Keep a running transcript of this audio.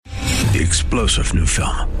the explosive new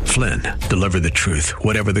film, Flynn, deliver the truth,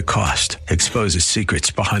 whatever the cost, exposes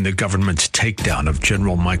secrets behind the government's takedown of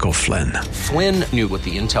General Michael Flynn. Flynn knew what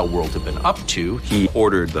the intel world had been up to. He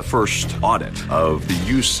ordered the first audit of the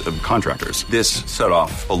use of contractors. This set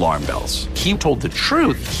off alarm bells. He told the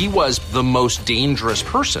truth. He was the most dangerous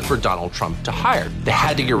person for Donald Trump to hire. They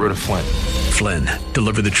had to get rid of Flynn. Flynn,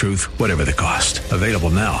 deliver the truth, whatever the cost. Available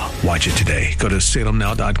now. Watch it today. Go to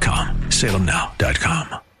salemnow.com.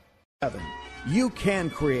 salemnow.com. You can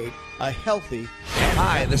create a healthy...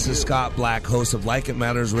 Hi, this is Scott Black, host of Like It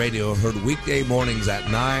Matters Radio, heard weekday mornings at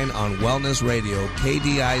 9 on Wellness Radio,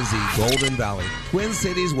 KDIZ, Golden Valley, Twin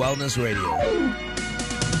Cities Wellness Radio.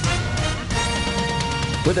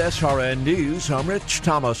 With SRN News, I'm Rich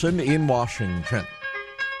Thomason in Washington.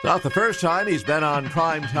 Not the first time he's been on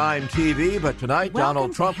primetime TV, but tonight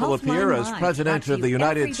Donald Trump will appear as President of the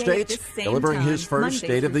United States, delivering his first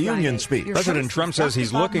State of the Union speech. President Trump says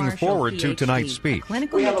he's looking forward to tonight's speech.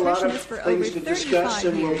 We have a lot of things to discuss,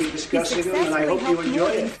 and we'll be discussing them, and I hope you enjoy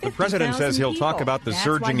it. The president says he'll talk about the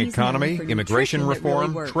surging economy, immigration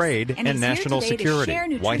reform, trade, and national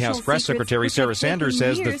security. White House Press Secretary Sarah Sanders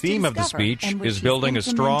says the theme of the speech is building a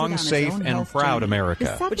strong, safe, and proud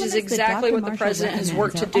America. Which is exactly what the president has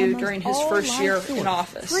worked to do during his first year in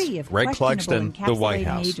office. Greg Clugston, the White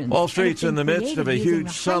House. Wall Street's in the midst of a huge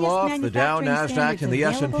sell-off. The Dow, NASDAQ, and the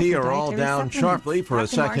S&P are all down sharply for a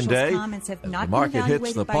second day as the market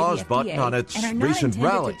hits the pause button on its recent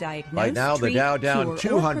rally. Right now, the Dow down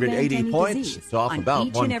 280 points. It's off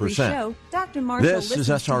about 1%. This is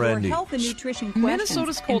SRN News.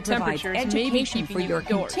 Minnesota's cold temperatures may be keeping you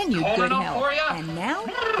indoors. Continued good health. And now,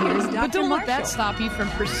 here's Dr. But don't let that stop you from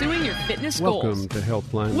pursuing your fitness goals. Welcome to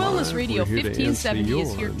Healthline. Wellness Radio 1570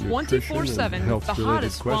 is here 24/7 with the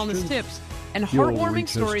hottest wellness tips and heartwarming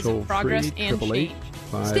stories of progress and change.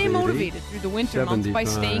 Stay motivated through the winter months by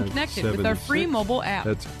staying connected with our free mobile app.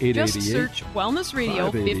 Just search Wellness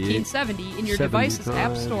Radio 1570 in your device's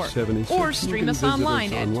app store or stream us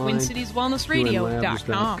online at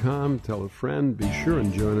TwinCitiesWellnessRadio.com. Tell a friend. Be sure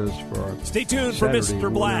and join us for our Stay tuned for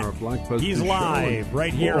Mr. Black. He's live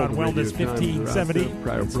right here on Wellness 1570.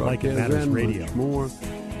 It's Like It Matters Radio.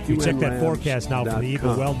 You check that forecast now for the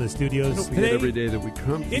Eagle Wellness Studios. Today, every day that we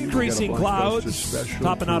come, increasing clouds,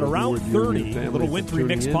 topping out around 30. A little wintry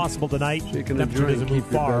mix possible tonight. Temperature doesn't move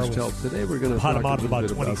far. Today we're going to bottom out at about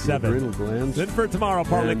 27. Then for tomorrow,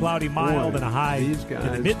 partly cloudy, mild, and a high in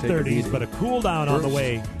the mid-30s, but a cool down on the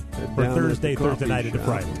way for Thursday night into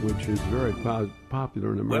Friday. Which is very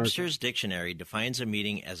popular in America. Webster's Dictionary defines a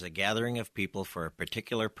meeting as a gathering of people for a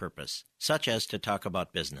particular purpose, such as to talk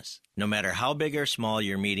about business. No matter how big or small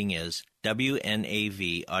your meeting is,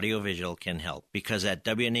 WNAV Audiovisual can help, because at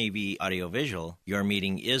WNAV Audiovisual, your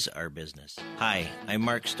meeting is our business. Hi, I'm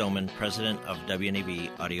Mark Stoneman, president of WNAV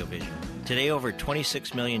Audiovisual. Today, over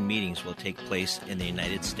 26 million meetings will take place in the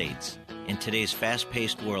United States. In today's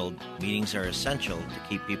fast-paced world, meetings are essential to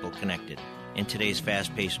keep people connected. In today's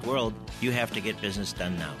fast-paced world, you have to get business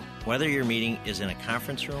done now. Whether your meeting is in a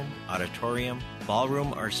conference room, auditorium,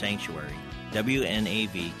 ballroom, or sanctuary,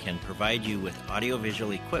 WNAV can provide you with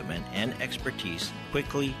audiovisual equipment and expertise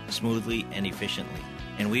quickly, smoothly, and efficiently.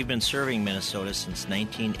 And we've been serving Minnesota since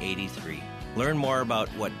 1983. Learn more about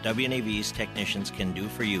what WNAV's technicians can do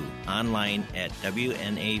for you online at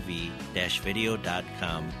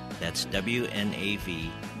WNAV-video.com. That's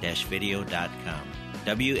WNAV-video.com.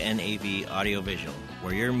 WNAV Audiovisual,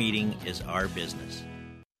 where your meeting is our business.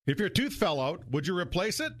 If your tooth fell out, would you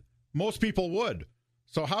replace it? Most people would.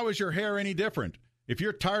 So how is your hair any different? If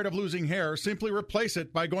you're tired of losing hair, simply replace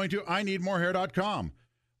it by going to IneedMoreHair.com.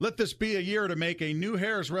 Let this be a year to make a new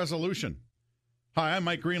hair's resolution. Hi, I'm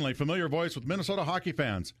Mike Greenley, familiar voice with Minnesota hockey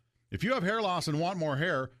fans. If you have hair loss and want more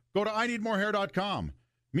hair, go to IneedMoreHair.com.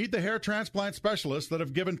 Meet the hair transplant specialists that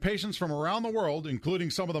have given patients from around the world, including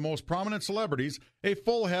some of the most prominent celebrities, a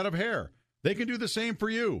full head of hair. They can do the same for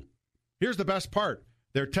you. Here's the best part.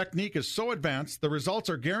 Their technique is so advanced, the results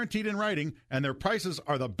are guaranteed in writing, and their prices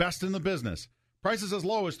are the best in the business. Prices as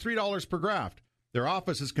low as $3 per graft. Their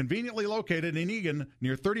office is conveniently located in Eagan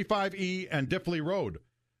near 35E and Diffley Road.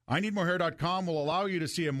 IneedMoreHair.com will allow you to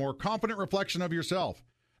see a more confident reflection of yourself.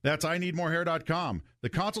 That's IneedMoreHair.com. The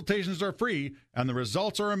consultations are free, and the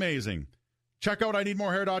results are amazing. Check out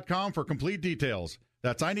IneedMoreHair.com for complete details.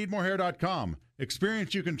 That's IneedMoreHair.com.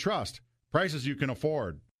 Experience you can trust. Prices you can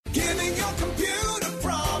afford. Giving your computer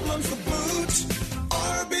problems the boot.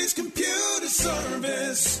 Arby's Computer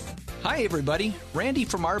Service. Hi, everybody. Randy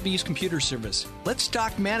from RB's Computer Service. Let's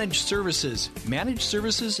talk managed services. Managed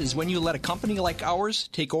services is when you let a company like ours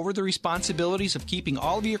take over the responsibilities of keeping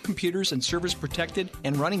all of your computers and servers protected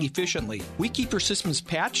and running efficiently. We keep your systems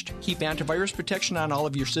patched, keep antivirus protection on all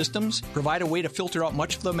of your systems, provide a way to filter out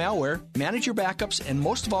much of the malware, manage your backups, and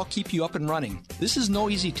most of all, keep you up and running. This is no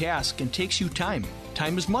easy task and takes you time.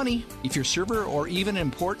 Time is money. If your server or even an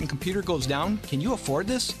important computer goes down, can you afford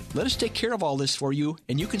this? Let us take care of all this for you,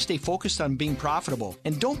 and you can stay focused on being profitable.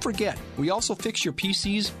 And don't forget, we also fix your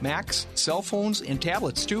PCs, Macs, cell phones, and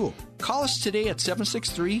tablets too. Call us today at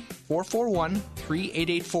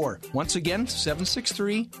 763-441-3884. Once again,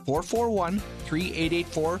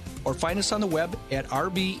 763-441-3884, or find us on the web at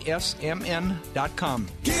rbsmn.com.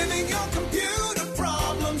 Giving your computer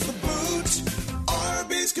problems the boot.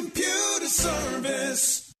 Arby's Computer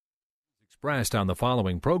Service. Expressed on the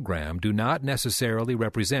following program do not necessarily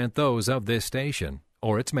represent those of this station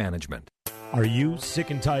or its management. Are you sick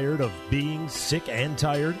and tired of being sick and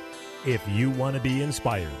tired? If you want to be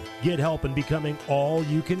inspired, get help in becoming all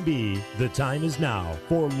you can be, the time is now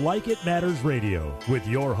for Like It Matters Radio with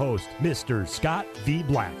your host, Mr. Scott V.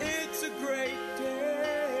 Black. It's a great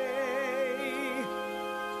day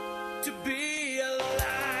to be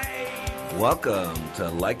alive. Welcome to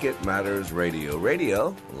Like It Matters Radio.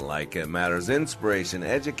 Radio, like it matters, inspiration,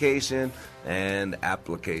 education, and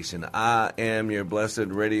application. I am your blessed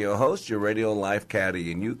radio host, your radio life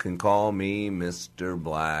caddy, and you can call me Mr.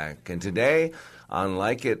 Black. And today on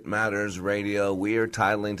Like It Matters Radio, we are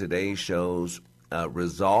titling today's shows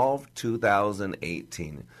Resolve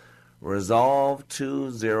 2018. Resolve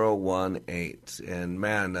 2018. And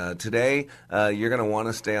man, today you're going to want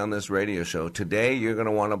to stay on this radio show. Today you're going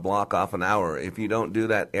to want to block off an hour. If you don't do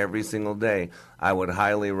that every single day, I would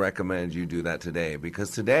highly recommend you do that today, because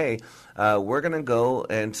today we're going to go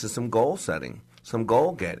into some goal setting, some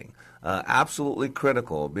goal getting. Absolutely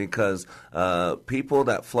critical, because people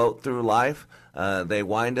that float through life, they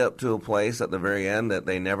wind up to a place at the very end that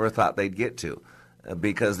they never thought they'd get to.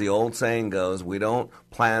 Because the old saying goes, we don't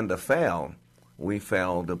plan to fail, we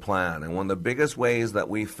fail to plan. And one of the biggest ways that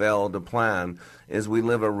we fail to plan is we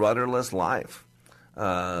live a rudderless life.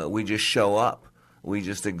 We just show up. We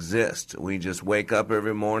just exist. We just wake up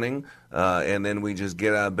every morning, and then we just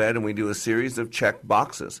get out of bed and we do a series of check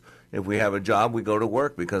boxes. If we have a job, we go to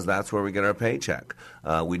work because that's where we get our paycheck.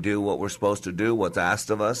 We do what we're supposed to do, what's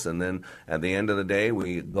asked of us, and then at the end of the day,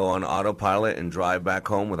 we go on autopilot and drive back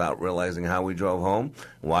home without realizing how we drove home.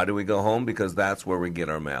 Why do we go home? Because that's where we get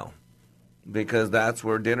our mail. Because that's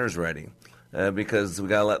where dinner's ready. Because we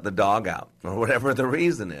got to let the dog out, or whatever the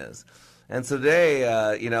reason is. And so today,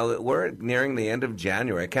 we're nearing the end of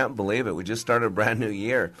January. I can't believe it. We just started a brand new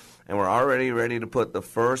year, and we're already ready to put the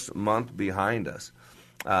first month behind us.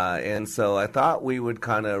 And so I thought we would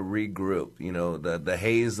kind of regroup. You know, the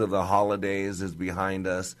haze of the holidays is behind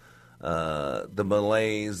us. The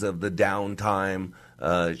malaise of the downtime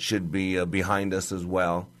should be behind us as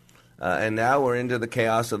well. And now we're into the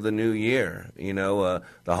chaos of the new year. You know,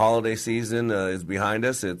 the holiday season is behind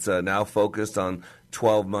us. It's now focused on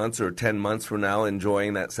 12 months or 10 months from now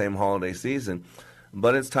enjoying that same holiday season.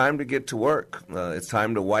 But it's time to get to work. It's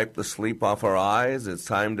time to wipe the sleep off our eyes. It's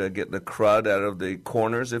time to get the crud out of the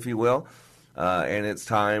corners, if you will. And it's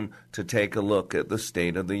time to take a look at the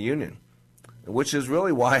State of the Union, which is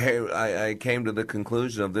really why I came to the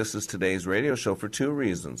conclusion of this is today's radio show, for two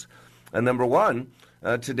reasons. And number one,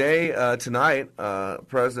 tonight,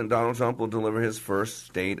 President Donald Trump will deliver his first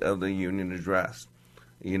State of the Union address.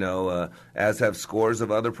 You know, as have scores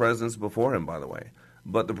of other presidents before him, by the way.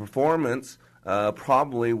 But the performance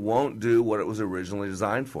probably won't do what it was originally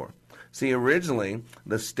designed for. See, originally,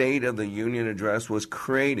 the State of the Union address was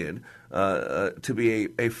created to be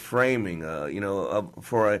a framing,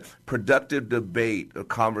 for a productive debate, a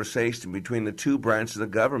conversation between the two branches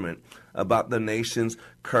of government about the nation's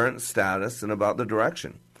current status and about the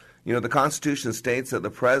direction. You know, the Constitution states that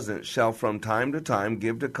the President shall from time to time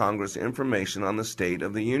give to Congress information on the State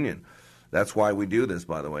of the Union. That's why we do this,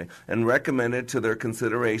 by the way, and recommended to their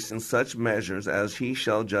consideration such measures as he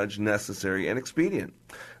shall judge necessary and expedient.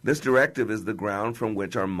 This directive is the ground from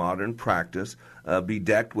which our modern practice,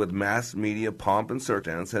 bedecked with mass media pomp and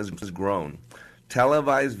circumstance, has grown.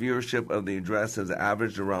 Televised viewership of the address has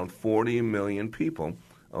averaged around 40 million people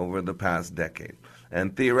over the past decade.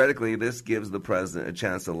 And theoretically, this gives the president a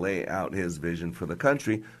chance to lay out his vision for the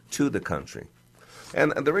country to the country.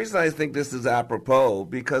 And the reason I think this is apropos,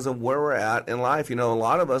 because of where we're at in life. You know, a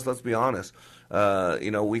lot of us, let's be honest,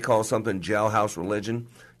 we call something jailhouse religion.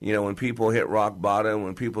 You know, when people hit rock bottom,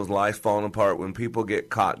 when people's lives falling apart, when people get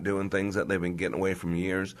caught doing things that they've been getting away from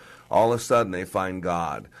years, all of a sudden they find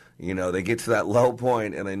God. They get to that low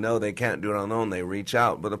point and they know they can't do it on their own. They reach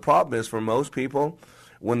out. But the problem is for most people,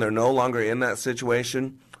 when they're no longer in that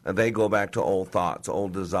situation, they go back to old thoughts,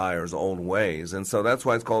 old desires, old ways. And so that's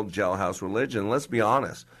why it's called jailhouse religion. Let's be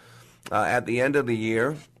honest. At the end of the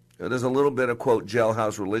year, there's a little bit of, quote,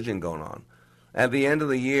 jailhouse religion going on. At the end of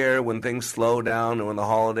the year, when things slow down and when the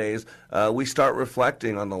holidays, we start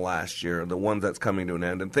reflecting on the last year, the one that's coming to an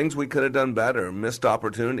end, and things we could have done better, missed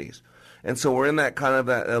opportunities. And so we're in that kind of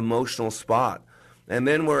that emotional spot. And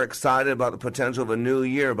then we're excited about the potential of a new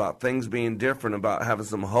year, about things being different, about having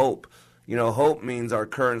some hope. Hope means our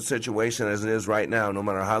current situation as it is right now, no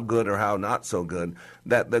matter how good or how not so good,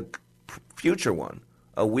 that the future one,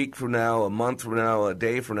 a week from now, a month from now, a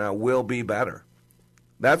day from now, will be better.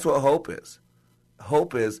 That's what hope is.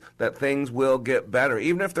 Hope is that things will get better.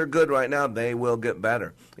 Even if they're good right now, they will get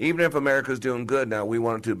better. Even if America's doing good now, we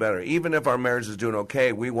want it to do better. Even if our marriage is doing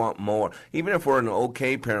okay, we want more. Even if we're an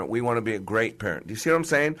okay parent, we want to be a great parent. Do you see what I'm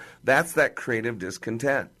saying? That's that creative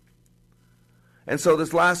discontent. And so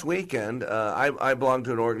this last weekend, I belong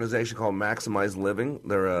to an organization called Maximize Living.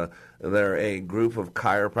 They're a group of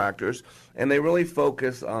chiropractors, and they really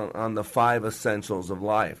focus on the 5 essentials of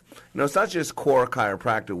life. It's not just core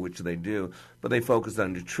chiropractic, which they do, but they focus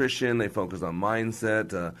on nutrition, they focus on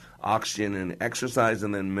mindset, oxygen and exercise,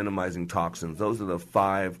 and then minimizing toxins. Those are the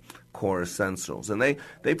 5 core essentials. And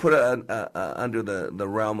they put it under the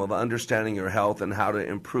realm of understanding your health and how to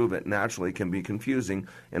improve it naturally can be confusing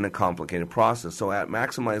in a complicated process. So at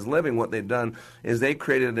Maximize Living, what they've done is they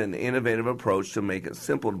created an innovative approach to make it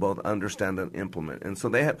simple to both understand and implement. And so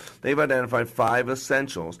they've identified 5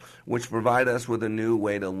 essentials which provide us with a new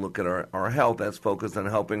way to look at our health that's focused on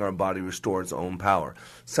helping our body restore its own power.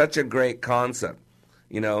 Such a great concept.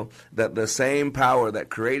 That the same power that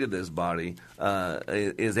created this body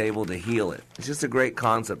is able to heal it. It's just a great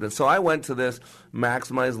concept. And so I went to this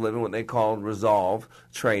Maximize Living, what they call Resolve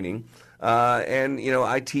training. And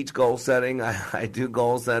I teach goal setting. I do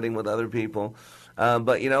goal setting with other people.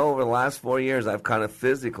 But, over the last 4 years, I've kind of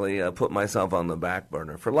physically put myself on the back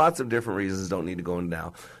burner for lots of different reasons. Don't need to go into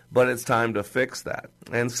now. But it's time to fix that.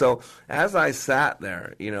 And so as I sat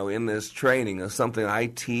there, in this training of something I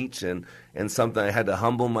teach and something I had to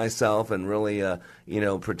humble myself and really,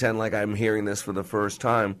 pretend like I'm hearing this for the first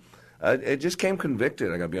time, it just came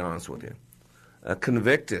convicted, I got to be honest with you.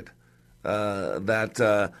 Convicted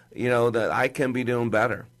that I can be doing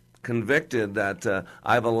better. Convicted that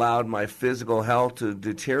I've allowed my physical health to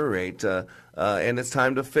deteriorate, and it's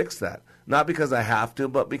time to fix that. Not because I have to,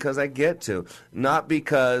 but because I get to. Not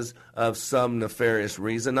because of some nefarious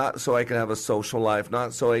reason, not so I can have a social life,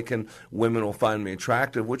 not so women will find me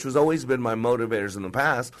attractive, which has always been my motivators in the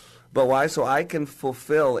past, but why? So I can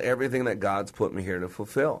fulfill everything that God's put me here to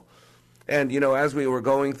fulfill. And, as we were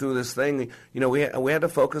going through this thing, we had to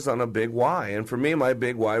focus on a big why. And for me, my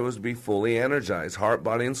big why was to be fully energized, heart,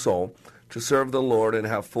 body, and soul, to serve the Lord and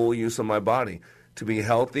have full use of my body, to be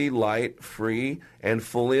healthy, light, free, and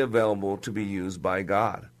fully available to be used by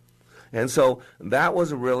God. And so that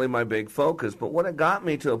was really my big focus. But what it got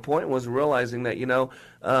me to a point was realizing that,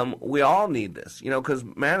 we all need this, because,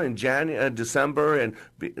 man, in December and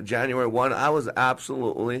January 1, I was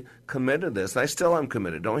absolutely committed to this. I still am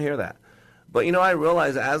committed. Don't hear that. But, I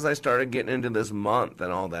realized as I started getting into this month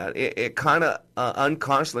and all that, it kind of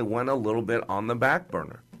unconsciously went a little bit on the back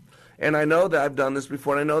burner. And I know that I've done this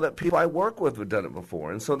before, and I know that people I work with have done it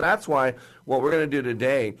before. And so that's why what we're going to do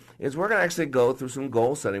today is we're going to actually go through some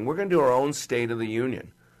goal setting. We're going to do our own State of the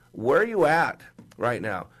Union. Where are you at right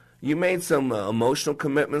now? You made some emotional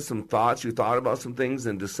commitments, some thoughts. You thought about some things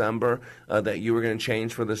in December that you were going to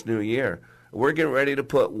change for this new year. We're getting ready to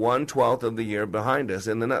put 1/12 of the year behind us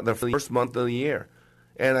in the first month of the year.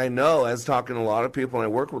 And I know, as talking to a lot of people, and I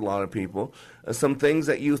work with a lot of people, some things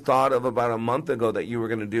that you thought of about a month ago that you were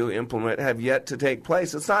going to do, implement, have yet to take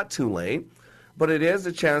place. It's not too late, but it is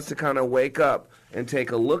a chance to kind of wake up and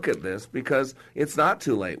take a look at this, because it's not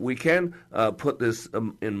too late. We can put this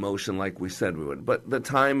in motion like we said we would, but the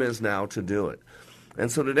time is now to do it. And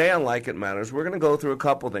so today on Like It Matters, we're going to go through a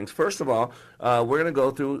couple things. First of all, we're going to go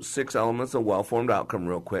through 6 elements of well-formed outcome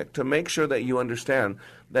real quick to make sure that you understand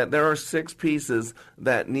that there are 6 pieces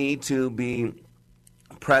that need to be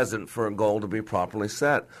present for a goal to be properly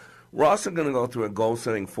set. We're also going to go through a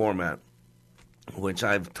goal-setting format, which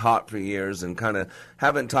I've taught for years and kind of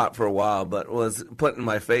haven't taught for a while, but was put in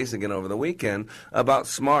my face again over the weekend about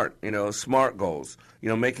SMART, SMART goals.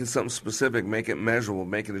 Making something specific, make it measurable,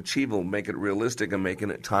 make it achievable, make it realistic, and making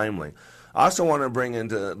it timely. I also want to bring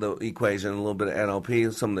into the equation a little bit of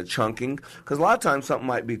NLP, some of the chunking, because a lot of times something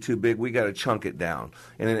might be too big. We got to chunk it down.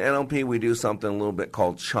 And in NLP, we do something a little bit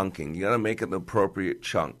called chunking. You got to make it the appropriate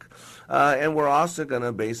chunk. And we're also going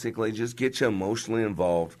to basically just get you emotionally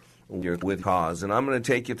involved with cause. And I'm going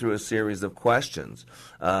to take you through a series of questions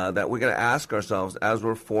that we're going to ask ourselves as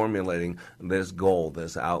we're formulating this goal,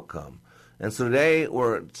 this outcome. And so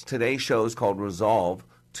today's show is called Resolve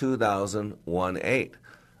 2018,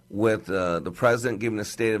 with the President giving a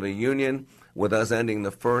State of the Union, with us ending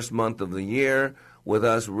the first month of the year, with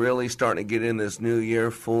us really starting to get in this new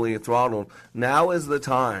year fully throttled. Now is the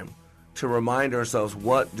time to remind ourselves,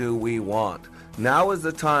 what do we want? Now is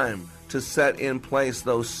the time to set in place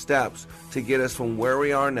those steps to get us from where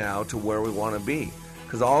we are now to where we want to be.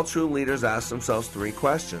 Because all true leaders ask themselves 3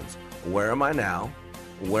 questions. Where am I now?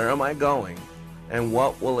 Where am I going? And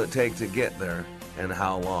what will it take to get there, and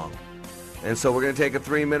how long? And so we're going to take a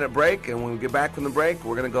 3-minute break, and when we get back from the break,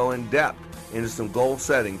 we're going to go in depth into some goal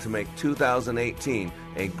setting to make 2018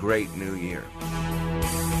 a great new year.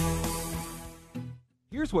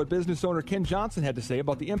 Here's what business owner Ken Johnson had to say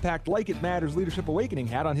about the impact Like It Matters Leadership Awakening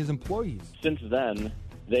had on his employees. Since then,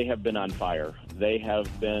 they have been on fire. They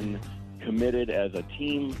have been committed as a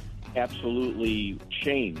team, absolutely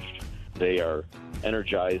changed. They are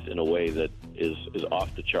energized in a way that is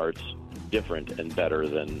off the charts, different and better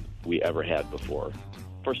than we ever had before.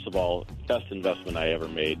 First of all, best investment I ever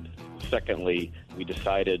made. Secondly, we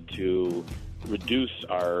decided to reduce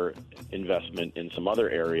our investment in some other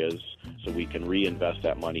areas so we can reinvest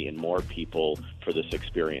that money in more people for this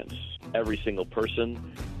experience. Every single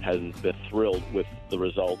person has been thrilled with the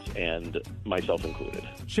results, and myself included.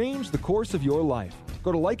 Change the course of your life.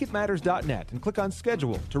 Go to likeitmatters.net and click on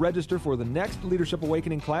Schedule to register for the next Leadership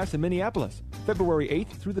Awakening class in Minneapolis, February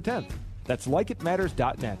 8th through the 10th. That's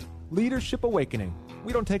likeitmatters.net. Leadership Awakening.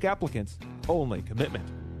 We don't take applicants, only commitment.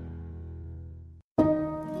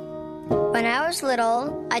 When I was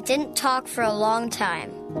little, I didn't talk for a long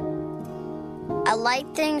time. I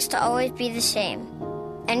liked things to always be the same.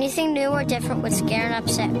 Anything new or different would scare and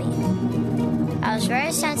upset me. I was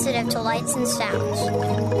very sensitive to lights and sounds.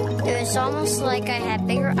 It was almost like I had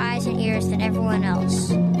bigger eyes and ears than everyone else.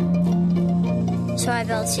 So I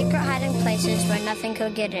built secret hiding places where nothing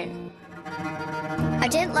could get in. I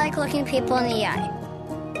didn't like looking people in the eye.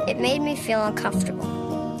 It made me feel uncomfortable.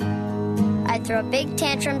 I'd throw big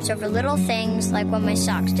tantrums over little things, like when my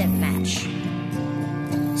socks didn't match.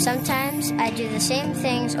 Sometimes I'd do the same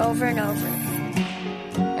things over and over.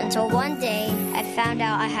 Until one day, I found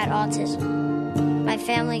out I had autism. My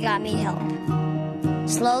family got me help.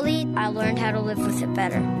 Slowly, I learned how to live with it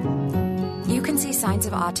better. You can see signs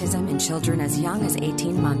of autism in children as young as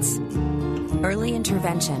 18 months. Early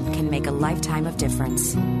intervention can make a lifetime of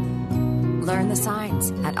difference. Learn the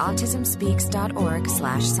signs at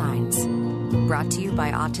autismspeaks.org/signs. Brought to you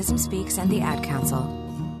by Autism Speaks and the Ad Council.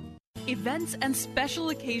 Events and special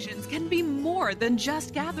occasions can be more than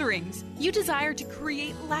just gatherings. You desire to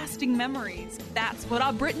create lasting memories. That's what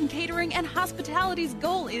our Britain Catering and Hospitality's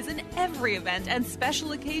goal is in every event and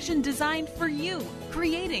special occasion designed for you,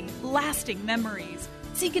 creating lasting memories.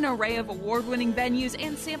 Seek an array of award-winning venues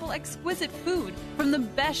and sample exquisite food from the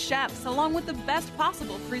best chefs along with the best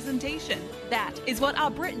possible presentation. That is what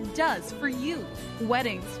Our Britain does for you.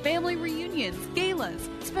 Weddings, family reunions, galas,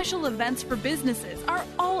 special events for businesses are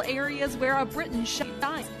all areas where Our Britain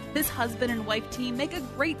shines. This husband and wife team make a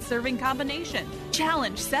great serving combination.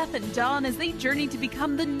 Challenge Seth and Dawn as they journey to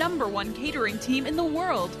become the #1 catering team in the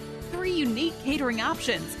world. 3 unique catering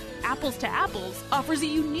options. Apples to Apples offers a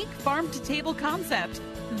unique farm-to-table concept.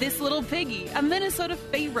 This Little Piggy, a Minnesota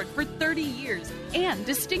favorite for 30 years, and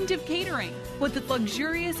distinctive catering with its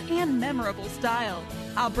luxurious and memorable style.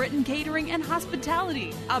 Our Britain Catering and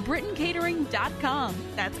Hospitality, ourbritancatering.com.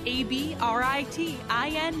 That's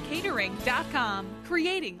ABRITIN catering.com.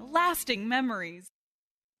 Creating lasting memories.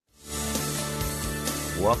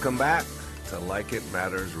 Welcome back to Like It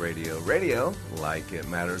Matters Radio. Radio, like it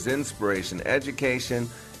matters, inspiration, education,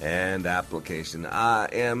 and application. I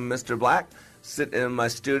am Mr. Black, sitting in my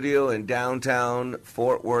studio in downtown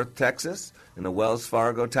Fort Worth, Texas, in the Wells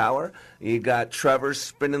Fargo Tower. You got Trevor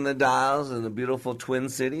spinning the dials in the beautiful Twin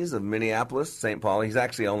Cities of Minneapolis, St. Paul. He's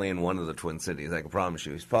actually only in one of the Twin Cities, I can promise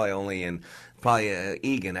you. He's probably only in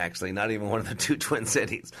Eagan, actually, not even one of the 2 Twin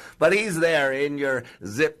Cities. But he's there in your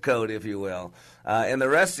zip code, if you will. And the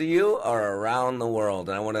rest of you are around the world.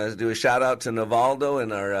 And I want to do a shout-out to Navaldo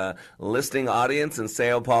and our listening audience in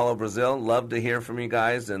Sao Paulo, Brazil. Love to hear from you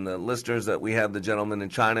guys and the listeners that we have, the gentlemen in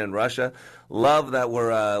China and Russia. Love that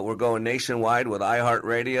we're going nationwide with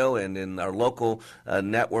iHeartRadio and in our local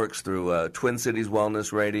networks through Twin Cities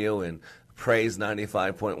Wellness Radio and Praise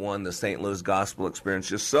 95.1, the St. Louis Gospel Experience.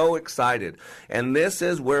 Just so excited. And this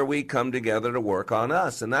is where we come together to work on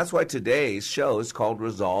us. And that's why today's show is called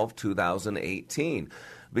Resolve 2018.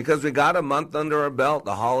 Because we got a month under our belt.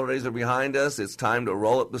 The holidays are behind us. It's time to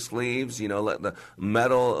roll up the sleeves, let the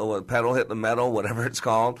pedal hit the metal, whatever it's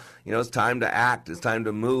called. It's time to act. It's time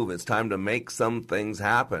to move. It's time to make some things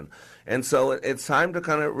happen. And so it's time to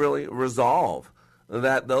kind of really resolve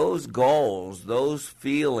that those goals, those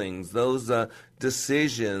feelings, those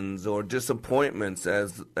decisions or disappointments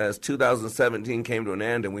as 2017 came to an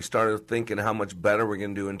end and we started thinking how much better we're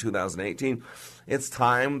going to do in 2018, it's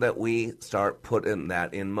time that we start putting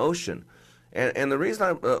that in motion. And the reason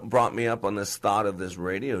I brought me up on this thought of this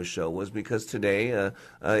radio show was because today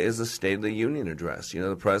is a State of the Union address.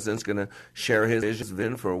 The president's going to share his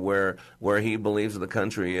vision for where he believes the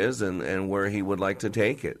country is and where he would like to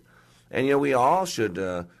take it. And, we all should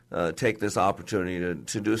take this opportunity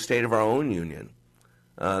to do a state of our own union,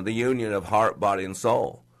 the union of heart, body, and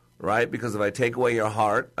soul, right? Because if I take away your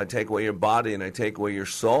heart, I take away your body, and I take away your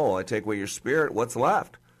soul, I take away your spirit, what's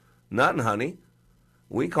left? Nothing, honey.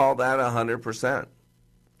 We call that 100%.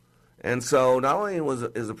 And so not only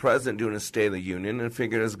is the president doing a State of the Union and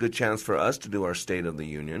figured there's a good chance for us to do our State of the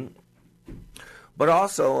Union, but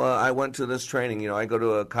also I went to this training. I go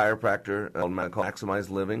to a chiropractor called Maximize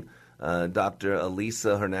Living. Dr.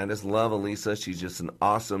 Elisa Hernandez. Love Elisa. She's just an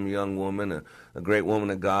awesome young woman, a great woman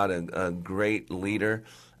of God, a great leader.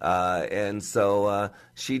 And so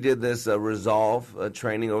she did this Resolve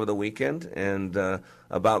training over the weekend and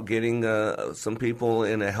about getting some people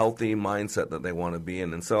in a healthy mindset that they want to be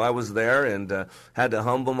in. And so I was there and had to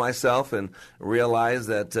humble myself and realize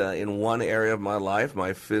that in one area of my life,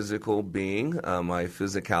 my physical being, my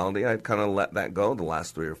physicality, I'd kind of let that go the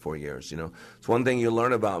last 3 or 4 years. It's one thing you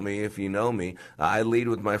learn about me if you know me. I lead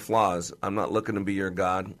with my flaws. I'm not looking to be your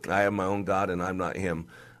God. I have my own God and I'm not him.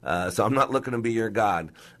 So I'm not looking to be your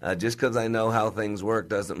God. Just because I know how things work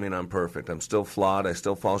doesn't mean I'm perfect. I'm still flawed. I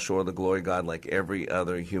still fall short of the glory of God like every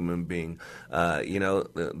other human being.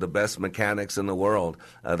 The best mechanics in the world,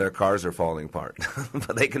 their cars are falling apart,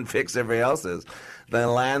 but they can fix everybody else's. The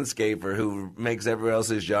landscaper who makes everybody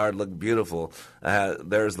else's yard look beautiful,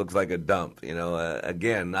 theirs looks like a dump.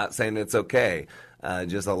 Again, not saying it's okay.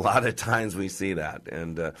 Just a lot of times we see that.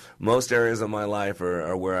 And most areas of my life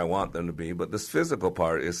are where I want them to be. But this physical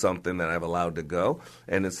part is something that I've allowed to go,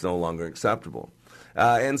 and it's no longer acceptable.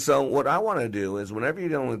 And so what I want to do is whenever you're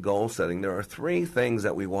dealing with goal setting, there are 3 things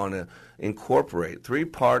that we want to incorporate, 3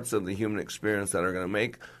 parts of the human experience that are going to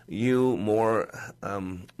make you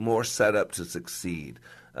more set up to succeed,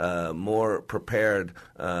 more prepared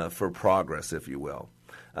for progress, if you will.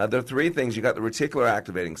 There are 3 things. You got the reticular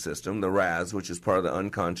activating system, the RAS, which is part of the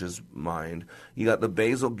unconscious mind. You got the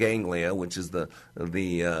basal ganglia, which is the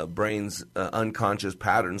brain's unconscious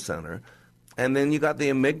pattern center. And then you got the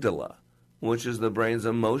amygdala, which is the brain's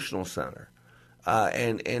emotional center.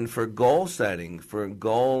 And for goal setting, for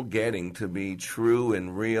goal getting to be true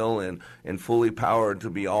and real and fully powered to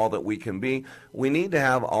be all that we can be, we need to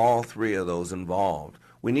have all 3 of those involved.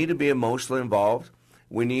 We need to be emotionally involved.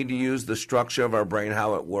 We need to use the structure of our brain,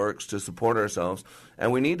 how it works, to support ourselves.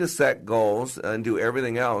 And we need to set goals and do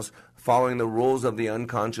everything else following the rules of the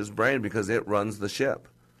unconscious brain because it runs the ship.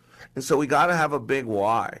 And so we got to have a big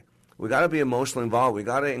why. We got to be emotionally involved. We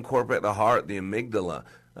got to incorporate the heart, the amygdala.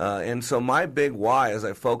 And so my big why, as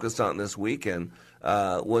I focused on this weekend,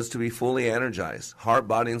 was to be fully energized, heart,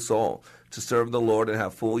 body, and soul, to serve the Lord and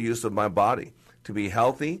have full use of my body, to be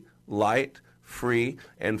healthy, light, free,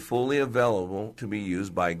 and fully available to be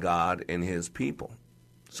used by God and his people.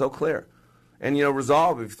 So clear. And,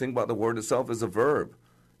 resolve, if you think about the word itself, is a verb.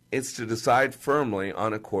 It's to decide firmly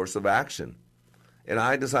on a course of action. And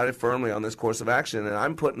I decided firmly on this course of action, and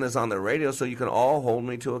I'm putting this on the radio so you can all hold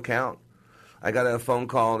me to account. I got a phone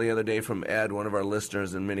call the other day from Ed, one of our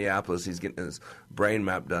listeners in Minneapolis. He's getting his brain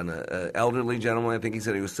map done. An elderly gentleman, I think he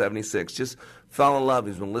said he was 76, just fell in love.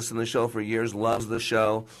 He's been listening to the show for years, loves the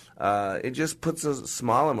show. It just puts a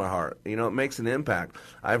smile on my heart. It makes an impact.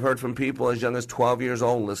 I've heard from people as young as 12 years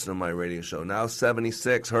old listening to my radio show. Now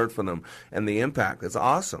 76, heard from them. And the impact, it's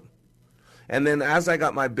awesome. And then as I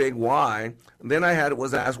got my big why, then I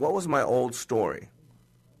was asked, what was my old story?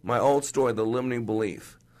 My old story, the limiting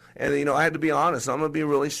belief. And, I had to be honest. I'm going to be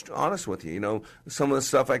really honest with you. Some of the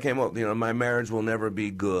stuff I came up with, my marriage will never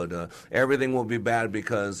be good. Everything will be bad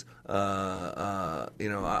because, I'm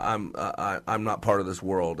not part of this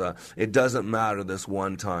world. It doesn't matter this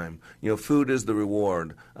one time. Food is the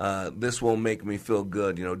reward. This will make me feel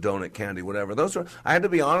good, donut, candy, whatever. I had to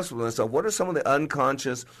be honest with myself. What are some of the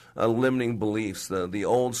unconscious limiting beliefs, the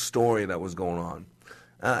old story that was going on?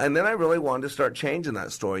 And then I really wanted to start changing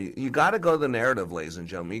that story. You got to go to the narrative, ladies and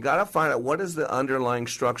gentlemen. You got to find out what is the underlying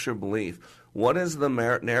structure belief. What is the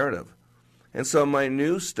narrative? And so my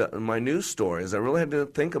new stories, I really had to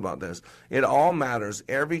think about this. It all matters.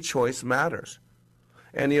 Every choice matters.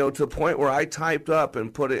 And, to the point where I typed up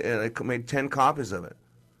and put it in, I made 10 copies of it.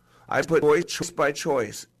 I put choice by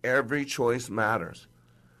choice. Every choice matters.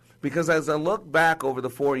 Because as I look back over the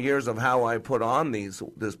 4 years of how I put on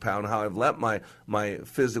this pound, how I've let my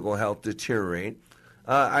physical health deteriorate,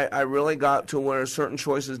 I really got to where certain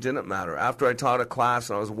choices didn't matter. After I taught a class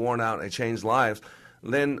and I was worn out and I changed lives,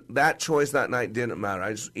 then that choice that night didn't matter.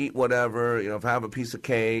 I just eat whatever, if I have a piece of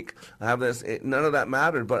cake, I have this, none of that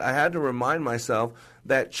mattered. But I had to remind myself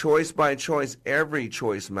that choice by choice, every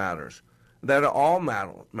choice matters, that it all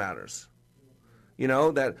matters.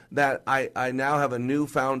 That I now have a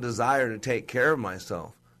newfound desire to take care of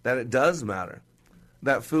myself, that it does matter,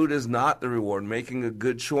 that food is not the reward, making a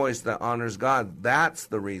good choice that honors God, that's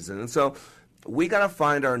the reason. And so we got to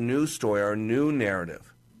find our new story, our new narrative.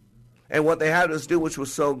 And what they had us do, which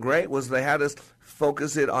was so great, was they had us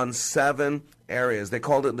focus it on 7 areas. They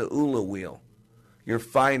called it the ULA wheel. Your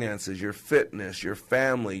finances, your fitness, your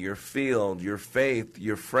family, your field, your faith,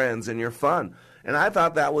 your friends, and your fun. And I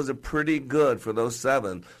thought that was a pretty good for those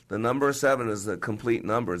 7. The number 7 is the complete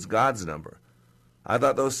number. It's God's number. I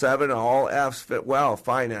thought those 7, all F's fit well.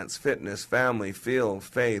 Finance, fitness, family, field,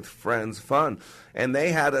 faith, friends, fun. And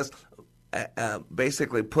they had us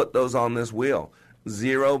basically put those on this wheel.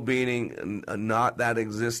 0 meaning not that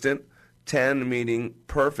existent. 10 meaning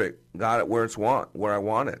perfect. Got it where I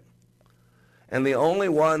want it. And the only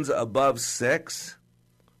ones above 6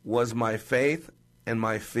 was my faith and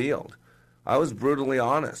my field. I was brutally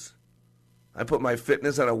honest. I put my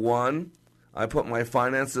fitness at a 1. I put my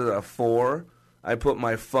finances at a 4. I put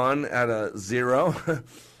my fun at a 0.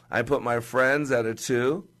 I put my friends at a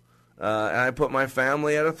 2. And I put my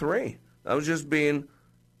family at a 3. I was just being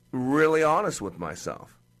really honest with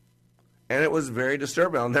myself. And it was very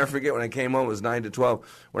disturbing. I'll never forget when I came home. It was 9 to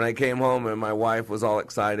 12. When I came home and my wife was all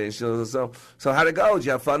excited. She was, so how'd it go? Did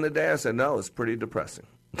you have fun today? I said, no, it was pretty depressing.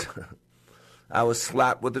 I was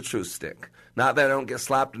slapped with a truth stick. Not that I don't get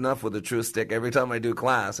slapped enough with a truth stick every time I do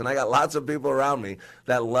class. And I got lots of people around me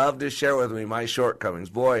that love to share with me my shortcomings.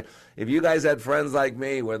 Boy, if you guys had friends like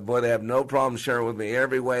me, they have no problem sharing with me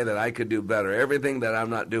every way that I could do better, everything that I'm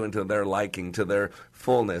not doing to their liking, to their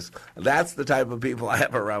fullness. That's the type of people I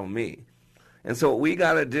have around me. And so what we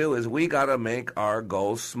got to do is we got to make our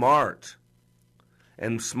goals SMART.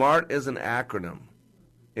 And SMART is an acronym.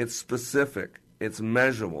 It's specific. It's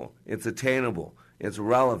measurable, it's attainable, it's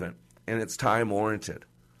relevant, and it's time-oriented.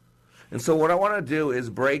 And so what I want to do is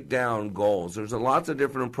break down goals. There's lots of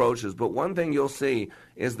different approaches, but one thing you'll see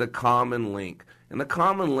is the common link. And the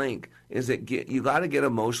common link is that you got to get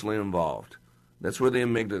emotionally involved. That's where the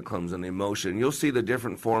amygdala comes in, the emotion. You'll see the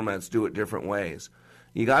different formats do it different ways.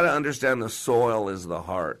 You got to understand the soil is the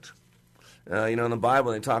heart. In the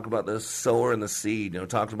Bible, they talk about the sower and the seed.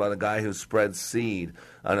 Talks about a guy who spreads seed,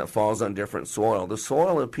 and it falls on different soil. The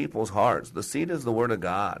soil of people's hearts. The seed is the Word of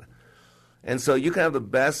God. And so you can have the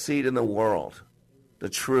best seed in the world, the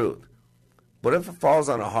truth. But if it falls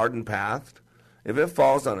on a hardened path, if it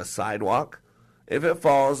falls on a sidewalk, if it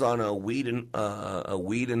falls on a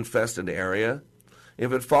weed-infested area,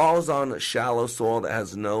 if it falls on a shallow soil that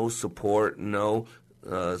has no support, no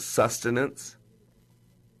sustenance,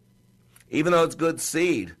 even though it's good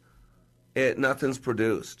seed, nothing's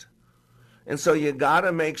produced. And so you got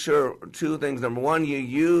to make sure 2 things. Number 1, you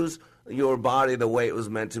use your body the way it was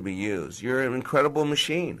meant to be used. You're an incredible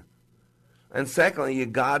machine. And secondly, you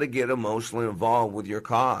got to get emotionally involved with your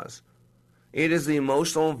cause. It is the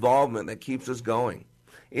emotional involvement that keeps us going.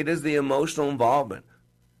 It is the emotional involvement.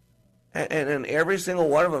 And in every single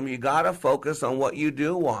one of them, you got to focus on what you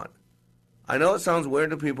do want. I know it sounds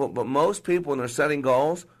weird to people, but most people, when they're setting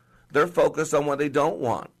goals, they're focused on what they don't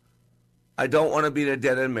want. I don't want to be in a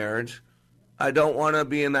dead-end marriage. I don't want to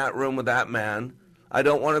be in that room with that man. I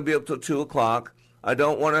don't want to be up till 2 o'clock. I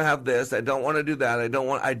don't want to have this. I don't want to do that. I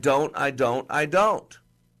don't.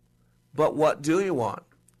 But what do you want?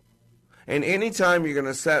 And anytime you're going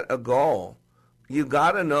to set a goal, you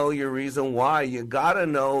got to know your reason why. You got to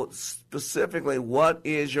know specifically what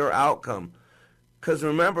is your outcome. Because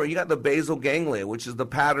remember, you got the basal ganglia, which is the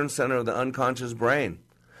pattern center of the unconscious brain.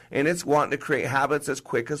 And it's wanting to create habits as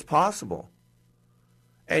quick as possible.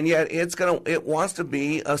 And yet it wants to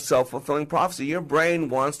be a self-fulfilling prophecy. Your brain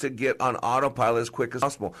wants to get on autopilot as quick as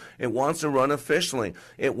possible. It wants to run efficiently.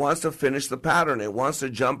 It wants to finish the pattern. It wants to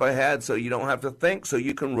jump ahead so you don't have to think, so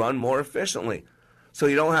you can run more efficiently. So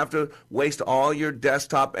you don't have to waste all your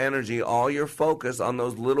desktop energy, all your focus on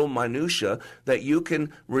those little minutia, that you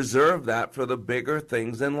can reserve that for the bigger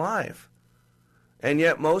things in life. And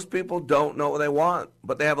yet most people don't know what they want,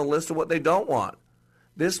 but they have a list of what they don't want.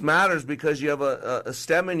 This matters because you have a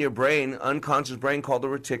stem in your brain, unconscious brain, called the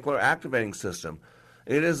reticular activating system.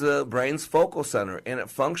 It is the brain's focal center, and it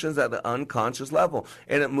functions at the unconscious level,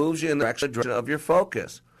 and it moves you in the direction of your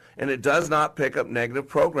focus. And it does not pick up negative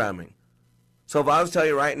programming. So if I was to tell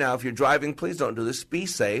you right now, if you're driving, please don't do this. Be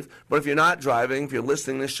safe. But if you're not driving, if you're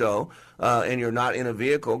listening to the show and you're not in a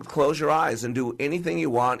vehicle, close your eyes and do anything you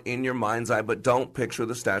want in your mind's eye, but don't picture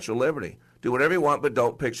the Statue of Liberty. Do whatever you want, but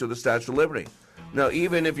don't picture the Statue of Liberty. Now,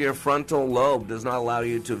 even if your frontal lobe does not allow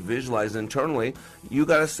you to visualize internally, you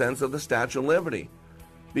got a sense of the Statue of Liberty.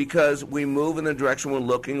 Because we move in the direction we're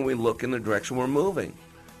looking, we look in the direction we're moving.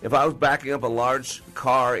 If I was backing up a large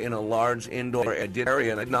car in a large indoor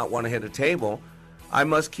area and I did not want to hit a table, I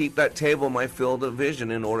must keep that table in my field of vision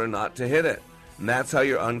in order not to hit it. And that's how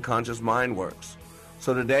your unconscious mind works.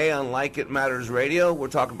 So today on Like It Matters Radio, we're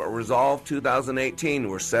talking about Resolve 2018.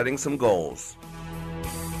 We're setting some goals.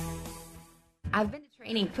 I've been to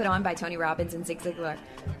training put on by Tony Robbins and Zig Ziglar,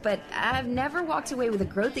 but I've never walked away with a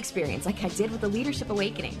growth experience like I did with the Leadership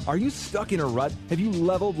Awakening. Are you stuck in a rut? Have you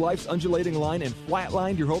leveled life's undulating line and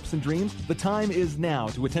flatlined your hopes and dreams? The time is now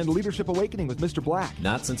to attend Leadership Awakening with Mr. Black.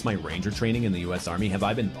 Not since my Ranger training in the U.S. Army have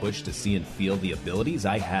I been pushed to see and feel the abilities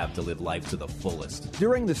I have to live life to the fullest.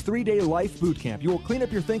 During this 3-day life boot camp, you will clean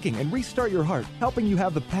up your thinking and restart your heart, helping you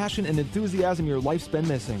have the passion and enthusiasm your life's been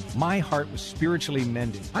missing. My heart was spiritually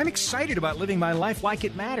mended. I'm excited about living my life like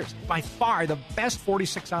it matters. By far the best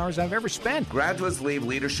 46 hours I've ever spent. Graduates leave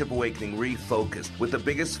Leadership Awakening refocused with the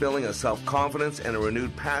biggest feeling of self-confidence and a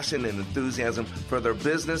renewed passion and enthusiasm for their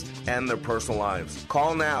business and their personal lives.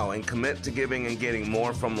 Call now and commit to giving and getting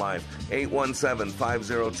more from life.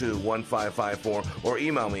 817-502-1554 or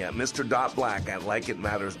email me at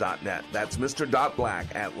mr.black@likeitmatters.net. That's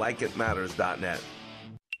mr.black@likeitmatters.net.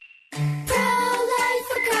 Pro-life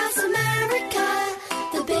across America,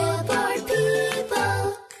 the Billboard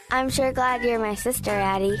people. I'm sure glad you're my sister,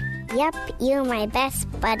 Addie. Yep, you're my best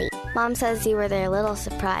buddy. Mom says you were their little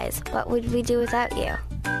surprise. What would we do without you?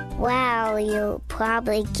 Well, you'll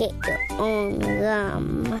probably get your own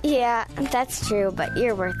gum. Yeah, that's true, but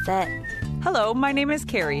you're worth it. Hello, my name is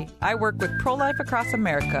Carrie. I work with Pro-Life Across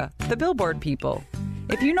America, the Billboard people.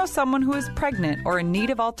 If you know someone who is pregnant or in need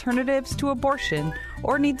of alternatives to abortion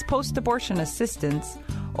or needs post-abortion assistance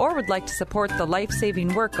or would like to support the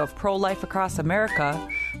life-saving work of Pro-Life Across America,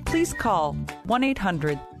 please call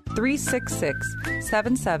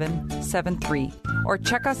 1-800-366-7773 or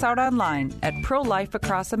check us out online at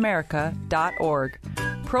prolifeacrossamerica.org.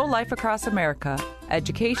 Pro-Life Across America,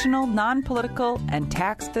 educational, non-political, and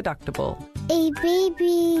tax-deductible. A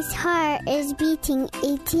baby's heart is beating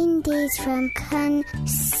 18 days from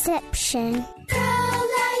conception.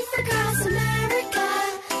 Pro-life across America,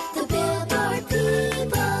 the Billboard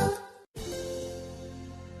people.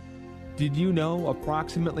 Did you know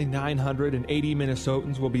approximately 980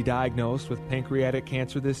 Minnesotans will be diagnosed with pancreatic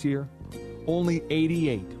cancer this year? Only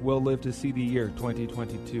 88 will live to see the year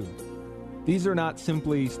 2022. These are not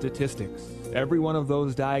simply statistics. Every one of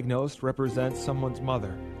those diagnosed represents someone's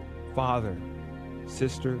mother, father,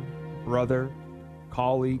 sister, brother,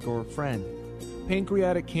 colleague, or friend.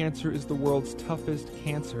 Pancreatic cancer is the world's toughest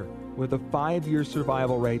cancer, with a 5-year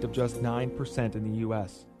survival rate of just 9% in the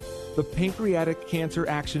U.S. The Pancreatic Cancer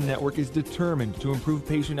Action Network is determined to improve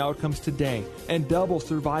patient outcomes today and double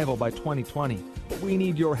survival by 2020. But we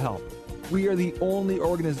need your help. We are the only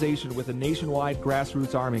organization with a nationwide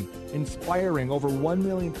grassroots army, inspiring over 1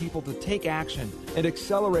 million people to take action and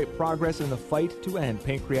accelerate progress in the fight to end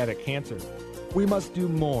pancreatic cancer. We must do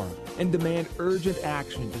more and demand urgent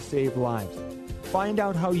action to save lives. Find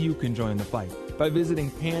out how you can join the fight by visiting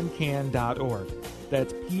pancan.org.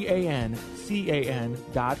 That's PANCAN.org.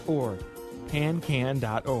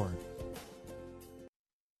 pancan.org.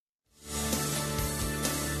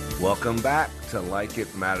 Welcome back to Like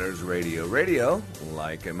It Matters Radio. Radio,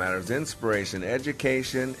 like it matters, inspiration,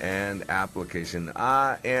 education, and application.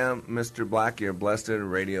 I am Mr. Black, your blessed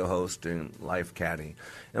radio host and life caddy.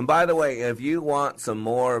 And by the way, if you want some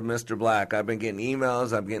more of Mr. Black, I've been getting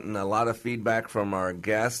emails. I'm getting a lot of feedback from our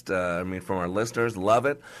guests, from our listeners. Love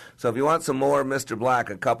it. So if you want some more of Mr. Black,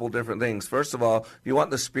 a couple different things. First of all, if you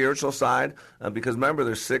want the spiritual side, because remember,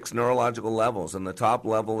 there's 6 neurological levels, and the top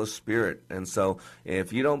level is spirit. And so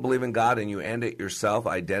if you don't believe in God and you end it yourself,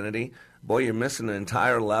 identity, boy, you're missing an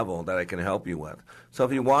entire level that I can help you with. So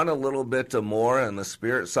if you want a little bit more on the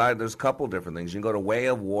spirit side, there's a couple different things. You can go to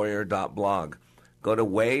wayofwarrior.blog. go to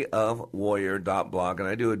wayofwarrior.blog, and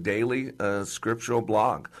I do a daily scriptural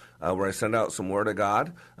blog where I send out some Word of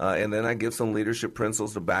God, and then I give some leadership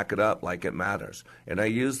principles to back it up like it matters. And I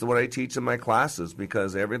use what I teach in my classes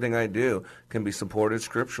because everything I do can be supported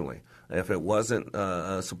scripturally. If it wasn't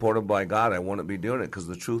supported by God, I wouldn't be doing it because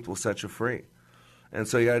the truth will set you free. And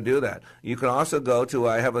so you got to do that. You can also go to,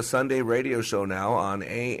 I have a Sunday radio show now on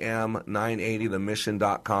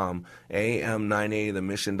AM980themission.com,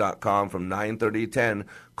 AM980themission.com from 9:30 to 10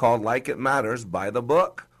 called Like It Matters by the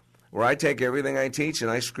Book, where I take everything I teach and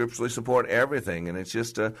I scripturally support everything. And it's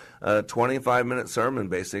just a 25-minute sermon,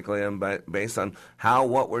 basically, and based on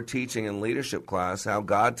what we're teaching in leadership class, how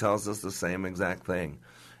God tells us the same exact thing.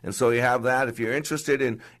 And so you have that. If you're interested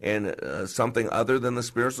in something other than the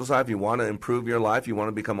spiritual side, if you want to improve your life, you want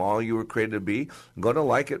to become all you were created to be, go to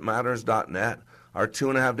likeitmatters.net. Our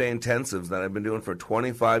 2.5-day intensives that I've been doing for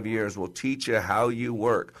 25 years will teach you how you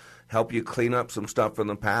work, help you clean up some stuff from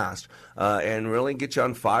the past, and really get you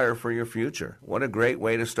on fire for your future. What a great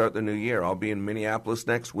way to start the new year. I'll be in Minneapolis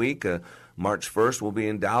next week. March 1st, we'll be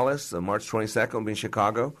in Dallas. March 22nd, we'll be in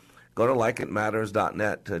Chicago. Go to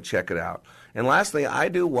likeitmatters.net to check it out. And lastly, I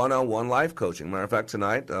do one-on-one life coaching. Matter of fact,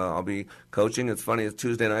 tonight I'll be coaching. It's funny, it's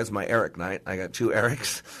Tuesday night. It's my Eric night. I got 2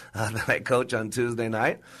 Erics that I coach on Tuesday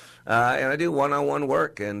night. And I do one-on-one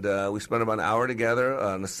work, and we spend about an hour together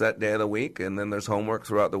on a set day of the week, and then there's homework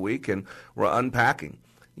throughout the week, and we're unpacking.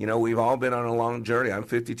 You know, we've all been on a long journey. I'm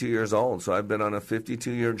 52 years old, so I've been on a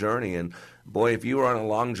 52-year journey. And, boy, if you were on a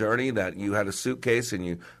long journey that you had a suitcase and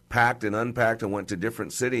you packed and unpacked and went to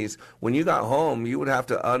different cities, when you got home, you would have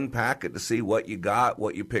to unpack it to see what you got,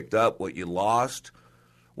 what you picked up, what you lost.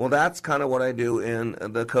 Well, that's kind of what I do in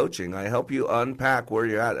the coaching. I help you unpack where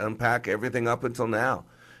you're at, unpack everything up until now.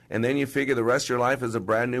 And then you figure the rest of your life is a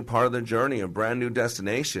brand new part of the journey, a brand new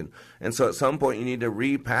destination. And so at some point you need to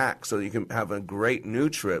repack so you can have a great new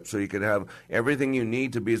trip, so you can have everything you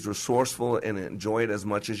need to be as resourceful and enjoy it as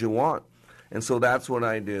much as you want. And so that's what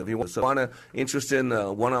I do. If you want to interested in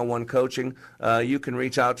one-on-one coaching, you can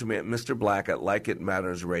reach out to me at Mr. Black at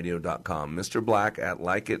likeitmattersradio.com. Mr. Black at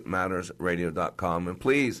likeitmattersradio.com. And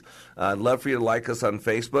please, I'd love for you to like us on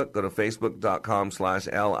Facebook. Go to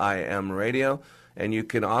facebook.com/LIMradio. And you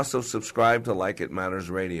can also subscribe to Like It Matters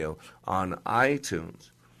Radio on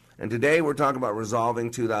iTunes. And today we're talking about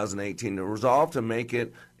resolving 2018, to resolve to make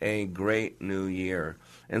it a great new year.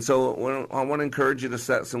 And so I want to encourage you to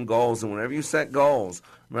set some goals. And whenever you set goals,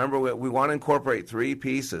 remember we want to incorporate 3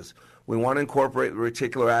 pieces. We want to incorporate the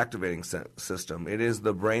reticular activating system. It is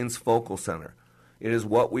the brain's focal center. It is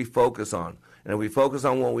what we focus on. And if we focus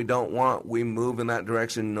on what we don't want, we move in that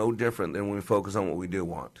direction no different than when we focus on what we do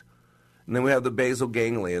want. And then we have the basal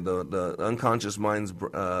ganglia, the unconscious mind's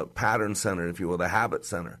pattern center, if you will, the habit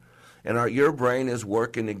center. And your brain is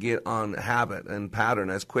working to get on habit and pattern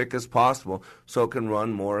as quick as possible so it can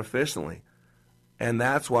run more efficiently. And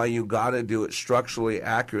that's why you got to do it structurally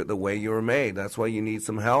accurate the way you were made. That's why you need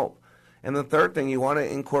some help. And the third thing, you want to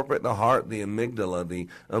incorporate the heart, the amygdala, the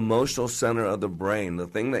emotional center of the brain, the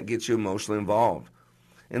thing that gets you emotionally involved.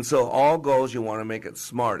 And so all goals, you want to make it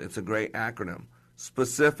SMART. It's a great acronym.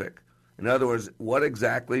 Specific. In other words, what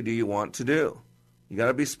exactly do you want to do? You got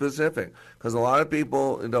to be specific, because a lot of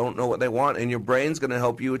people don't know what they want, and your brain's going to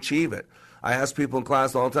help you achieve it. I ask people in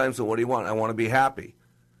class all the time, so what do you want? I want to be happy.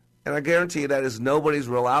 And I guarantee you that is nobody's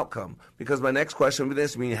real outcome, because my next question would be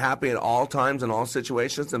this: being happy at all times in all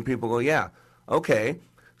situations? And people go, yeah, okay.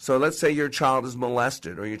 So let's say your child is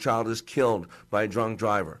molested or your child is killed by a drunk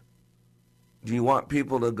driver. Do you want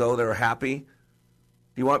people to go there happy?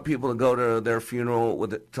 Do you want people to go to their funeral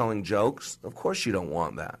with it telling jokes? Of course you don't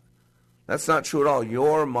want that. That's not true at all.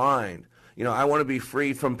 Your mind, I want to be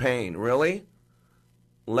free from pain. Really?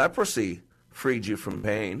 Leprosy freed you from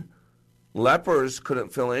pain. Lepers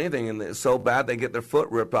couldn't feel anything, and it's so bad they get their foot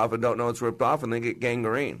ripped off and don't know it's ripped off, and they get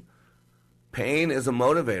gangrene. Pain is a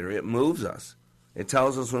motivator. It moves us. It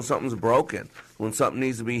tells us when something's broken, when something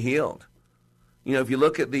needs to be healed. If you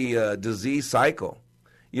look at the disease cycle,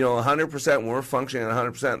 100%, when we're functioning at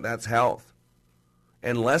 100%, that's health.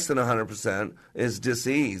 And less than 100% is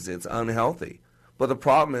disease. It's unhealthy. But the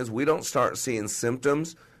problem is we don't start seeing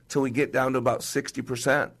symptoms till we get down to about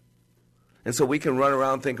 60%. And so we can run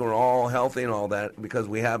around thinking we're all healthy and all that because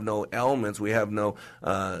we have no ailments, we have no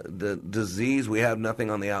the disease, we have nothing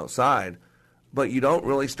on the outside. But you don't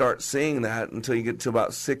really start seeing that until you get to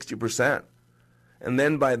about 60%. And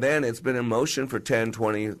then by then, it's been in motion for 10,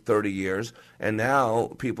 20, 30 years, and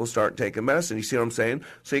now people start taking medicine. You see what I'm saying?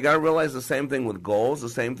 So you got to realize the same thing with goals, the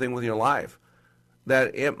same thing with your life,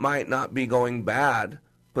 that it might not be going bad,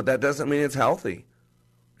 but that doesn't mean it's healthy.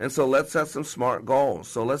 And so let's set some smart goals.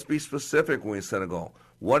 So let's be specific when we set a goal.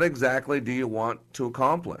 What exactly do you want to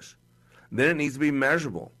accomplish? Then it needs to be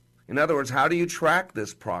measurable. In other words, how do you track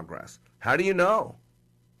this progress? How do you know?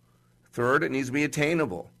 Third, it needs to be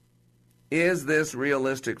attainable. Is this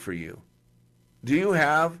realistic for you? Do you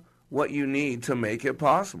have what you need to make it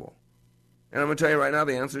possible? And I'm going to tell you right now,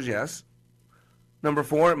 the answer is yes. Number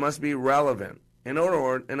 4, it must be relevant. In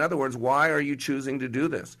other words, why are you choosing to do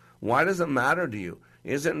this? Why does it matter to you?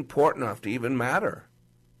 Is it important enough to even matter?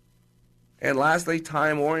 And lastly,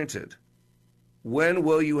 time-oriented. When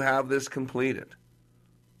will you have this completed?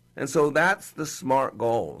 And so that's the SMART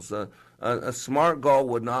goals. A SMART goal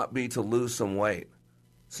would not be to lose some weight.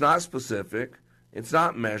 It's not specific. It's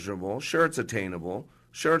not measurable. Sure, it's attainable.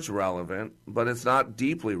 Sure, it's relevant, but it's not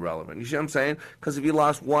deeply relevant. You see what I'm saying? Because if you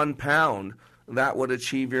lost 1 pound, that would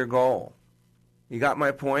achieve your goal. You got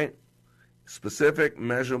my point? Specific,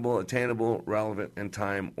 measurable, attainable, relevant, and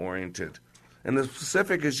time-oriented. And the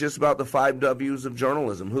specific is just about the 5 W's of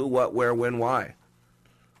journalism: who, what, where, when, why.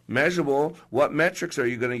 Measurable, what metrics are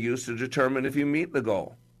you going to use to determine if you meet the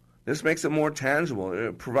goal? This makes it more tangible.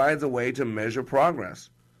 It provides a way to measure progress.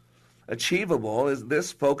 Achievable is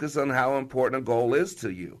this focus on how important a goal is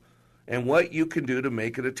to you and what you can do to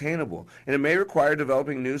make it attainable. And it may require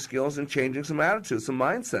developing new skills and changing some attitudes, some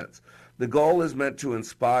mindsets. The goal is meant to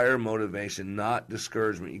inspire motivation, not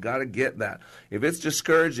discouragement. You got to get that. If it's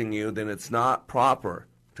discouraging you, then it's not proper.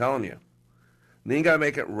 I'm telling you. Then you got to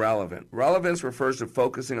make it relevant. Relevance refers to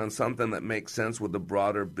focusing on something that makes sense with the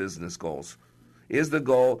broader business goals. Is the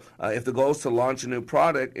goal, if the goal is to launch a new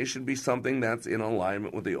product, it should be something that's in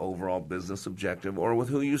alignment with the overall business objective or with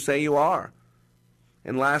who you say you are.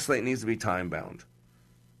 And lastly, it needs to be time-bound.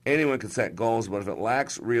 Anyone can set goals, but if it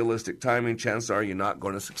lacks realistic timing, chances are you're not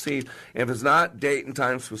going to succeed. And if it's not date and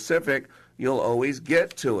time specific, you'll always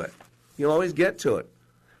get to it. You'll always get to it.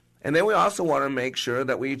 And then we also want to make sure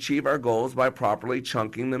that we achieve our goals by properly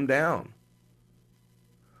chunking them down.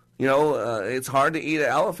 You know, it's hard to eat an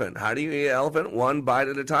elephant. How do you eat an elephant? 1 bite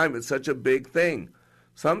at a time. It's such a big thing.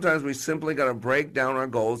 Sometimes we simply got to break down our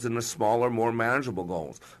goals into smaller, more manageable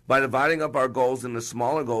goals. By dividing up our goals into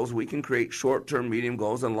smaller goals, we can create short-term, medium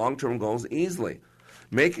goals, and long-term goals easily.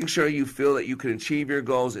 Making sure you feel that you can achieve your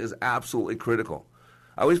goals is absolutely critical.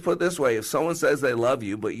 I always put it this way: if someone says they love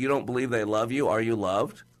you, but you don't believe they love you, are you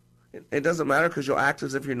loved? It doesn't matter, because you'll act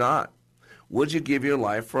as if you're not. Would you give your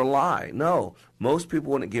life for a lie? No. Most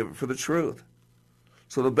people wouldn't give it for the truth.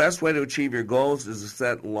 So the best way to achieve your goals is to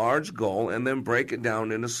set a large goal and then break it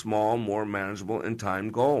down into small, more manageable and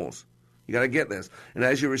timed goals. You got to get this. And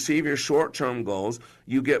as you receive your short-term goals,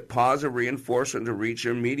 you get positive reinforcement to reach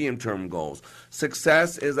your medium-term goals.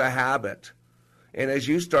 Success is a habit. And as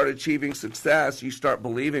you start achieving success, you start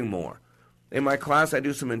believing more. In my class, I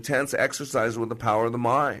do some intense exercise with the power of the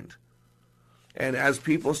mind. And as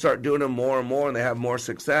people start doing them more and more and they have more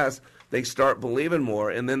success, they start believing more,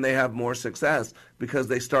 and then they have more success because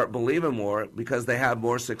they start believing more because they have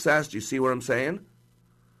more success. Do you see what I'm saying?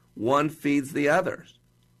 One feeds the others.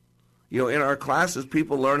 You know, in our classes,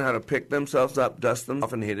 people learn how to pick themselves up, dust them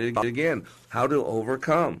off, and hit it again. How to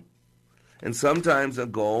overcome. And sometimes a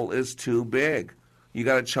goal is too big. You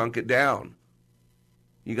got to chunk it down.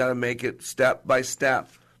 You got to make it step by step.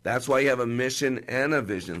 That's why you have a mission and a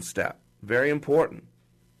vision step. Very important.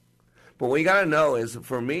 But what you got to know is,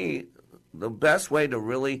 for me, the best way to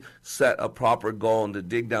really set a proper goal and to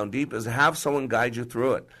dig down deep is to have someone guide you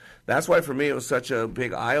through it. That's why for me it was such a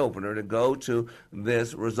big eye-opener to go to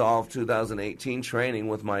this Resolve 2018 training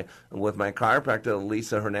with my chiropractor,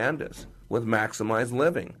 Lisa Hernandez, with Maximize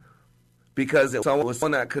Living. Because it was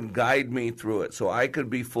someone that could guide me through it so I could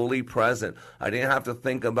be fully present. I didn't have to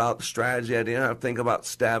think about strategy. I didn't have to think about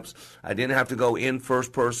steps. I didn't have to go in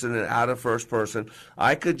first person and out of first person.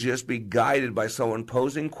 I could just be guided by someone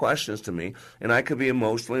posing questions to me, and I could be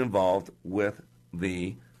emotionally involved with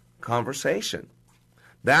the conversation.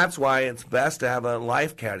 That's why it's best to have a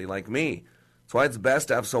life caddy like me. That's why it's best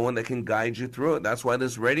to have someone that can guide you through it. That's why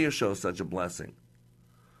this radio show is such a blessing.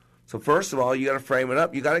 So first of all, you got to frame it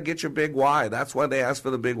up. You got to get your big why. That's why they ask for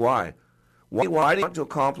the big why. Why do you want to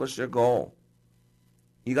accomplish your goal?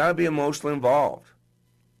 You got to be emotionally involved.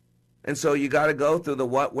 And so you got to go through the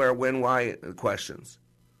what, where, when, why questions.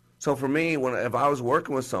 So for me, if I was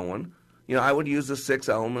working with someone, I would use the 6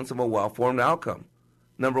 elements of a well-formed outcome.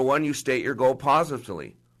 Number 1, you state your goal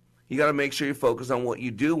positively. You got to make sure you focus on what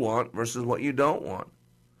you do want versus what you don't want.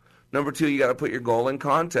 Number 2, you got to put your goal in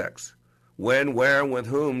context. When, where, and with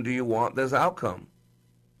whom do you want this outcome?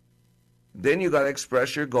 Then you got to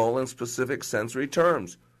express your goal in specific sensory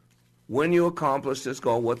terms. When you accomplish this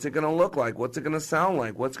goal, what's it going to look like? What's it going to sound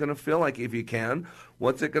like? What's going to feel like if you can?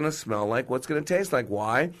 What's it going to smell like? What's going to taste like?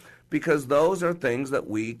 Why? Because those are things that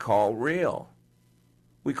we call real.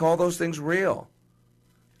 We call those things real.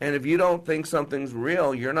 And if you don't think something's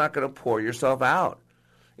real, you're not going to pour yourself out.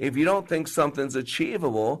 If you don't think something's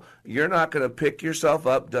achievable, you're not going to pick yourself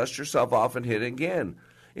up, dust yourself off, and hit it again.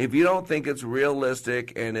 If you don't think it's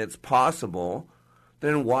realistic and it's possible,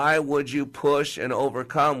 then why would you push and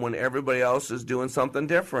overcome when everybody else is doing something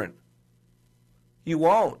different? You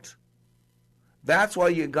won't. That's why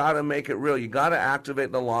you got to make it real. You got to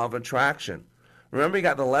activate the law of attraction. Remember, you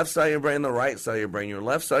got the left side of your brain, the right side of your brain. Your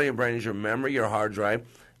left side of your brain is your memory, your hard drive.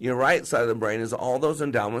 Your right side of the brain is all those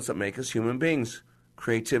endowments that make us human beings.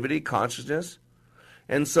 Creativity, consciousness.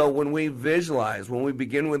 And so when we visualize, when we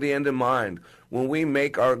begin with the end in mind, when we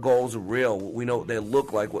make our goals real, we know what they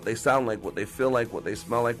look like, what they sound like, what they feel like, what they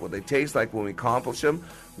smell like, what they taste like when we accomplish them,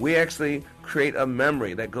 we actually create a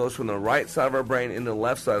memory that goes from the right side of our brain into the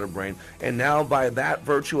left side of the brain. And now by that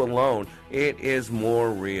virtue alone, it is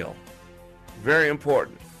more real. Very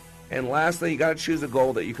important. And lastly, you got to choose a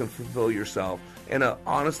goal that you can fulfill yourself and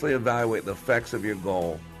honestly evaluate the effects of your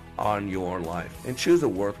goal on your life and choose a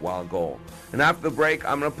worthwhile goal. And after the break,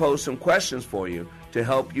 I'm going to pose some questions for you to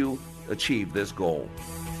help you achieve this goal.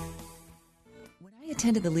 I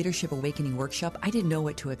attended the Leadership Awakening workshop, I didn't know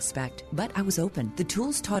what to expect, but I was open. The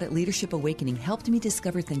tools taught at Leadership Awakening helped me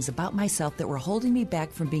discover things about myself that were holding me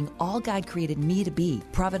back from being all God created me to be.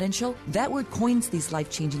 Providential, that word coins these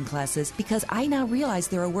life-changing classes because I now realize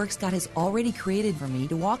there are works God has already created for me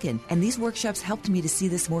to walk in, and these workshops helped me to see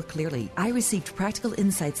this more clearly. I received practical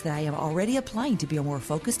insights that I am already applying to be a more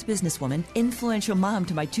focused businesswoman, influential mom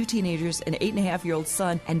to my 2 teenagers, an 8.5-year-old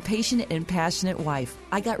son, and patient and passionate wife.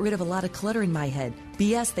 I got rid of a lot of clutter in my head.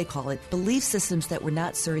 BS, they call it, belief systems that were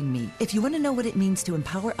not serving me. If you want to know what it means to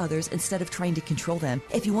empower others instead of trying to control them,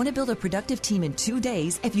 if you want to build a productive team in 2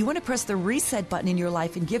 days, if you want to press the reset button in your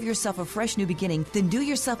life and give yourself a fresh new beginning, then do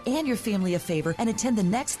yourself and your family a favor and attend the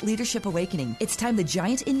next Leadership Awakening. It's time the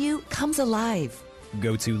giant in you comes alive.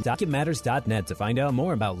 Go to likeitmatters.net to find out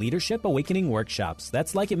more about Leadership Awakening workshops.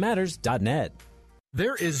 That's likeitmatters.net.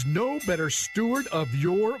 There is no better steward of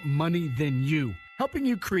your money than you. Helping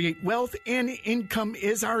you create wealth and income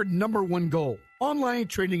is our #1 goal. Online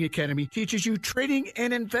Trading Academy teaches you trading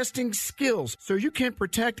and investing skills so you can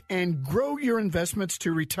protect and grow your investments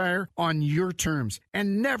to retire on your terms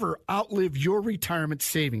and never outlive your retirement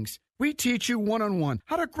savings. We teach you one-on-one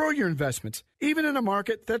how to grow your investments, even in a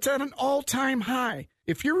market that's at an all-time high.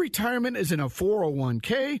 If your retirement is in a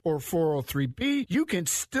 401k or 403b, you can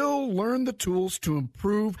still learn the tools to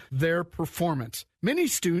improve their performance. Many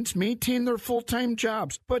students maintain their full-time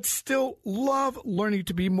jobs, but still love learning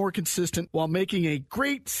to be more consistent while making a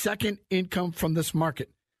great second income from this market.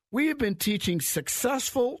 We have been teaching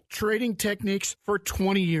successful trading techniques for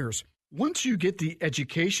 20 years. Once you get the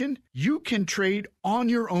education, you can trade on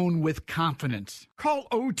your own with confidence. Call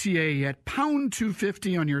OTA at pound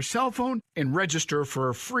 250 on your cell phone and register for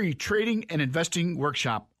a free trading and investing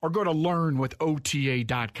workshop, or go to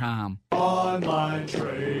learnwithota.com. Online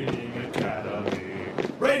Trading Academy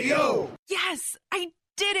Radio. Yes, I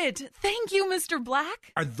did it! Thank you, Mr.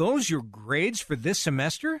 Black. Are those your grades for this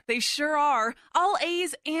semester? They sure are. All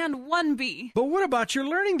A's and 1 B. But what about your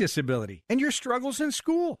learning disability and your struggles in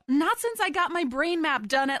school? Not since I got my brain map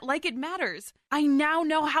done at Like It Matters. I now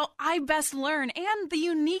know how I best learn and the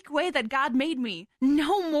unique way that God made me.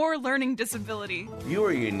 No more learning disability. You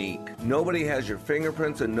are unique. Nobody has your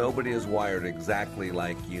fingerprints and nobody is wired exactly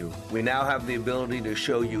like you. We now have the ability to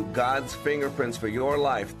show you God's fingerprints for your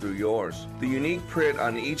life through yours. The unique print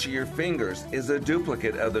on each of your fingers is a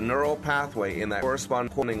duplicate of the neural pathway in that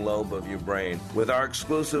corresponding lobe of your brain. With our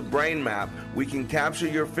exclusive brain map, we can capture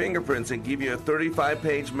your fingerprints and give you a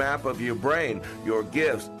 35-page map of your brain, your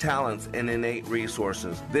gifts, talents, and innate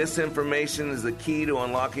resources. This information is the key to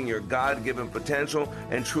unlocking your God-given potential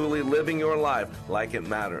and truly living your life like it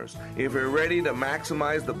matters. If you're ready to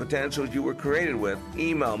maximize the potential you were created with,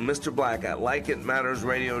 email Mr. Black at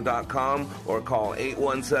likeitmattersradio.com or call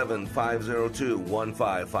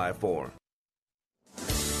 817-502-1554.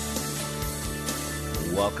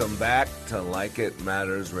 Welcome back to Like It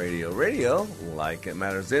Matters Radio. Radio, like it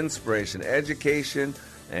matters, inspiration, education,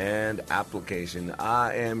 and application.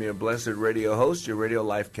 I am your blessed radio host, your radio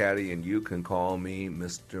life caddy, and you can call me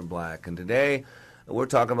Mr. Black. And today, we're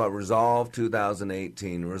talking about Resolve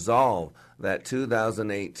 2018. Resolve that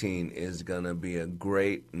 2018 is going to be a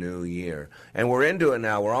great new year. And we're into it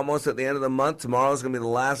now. We're almost at the end of the month. Tomorrow's going to be the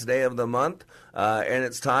last day of the month. And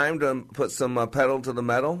it's time to put some pedal to the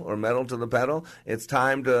metal, or metal to the pedal. It's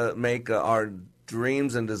time to make our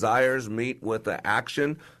dreams and desires meet with the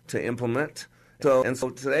action to implement. So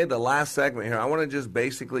today, the last segment here, I want to just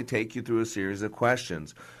basically take you through a series of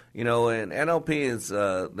questions. You know, in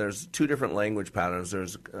NLP, there's two different language patterns.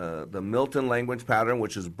 There's the Milton language pattern,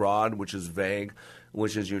 which is broad, which is vague,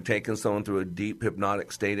 which is you're taking someone through a deep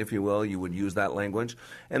hypnotic state, if you will. You would use that language.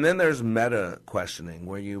 And then there's meta questioning,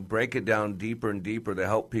 where you break it down deeper and deeper to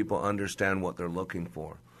help people understand what they're looking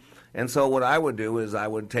for. And so what I would do is I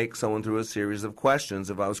would take someone through a series of questions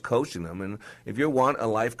if I was coaching them. And if you want a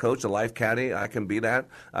life coach, a life caddy, I can be that.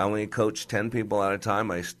 I only coach 10 people at a time.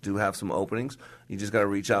 I do have some openings. You just got to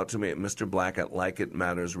reach out to me at Mr. Black at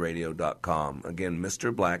likeitmattersradio.com. Again,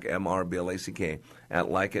 Mr. Black, MRBLACK, at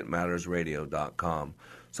likeitmattersradio.com.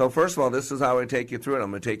 So first of all, this is how I take you through it.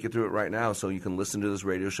 I'm going to take you through it right now so you can listen to this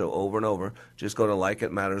radio show over and over. Just go to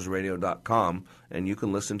likeitmattersradio.com, and you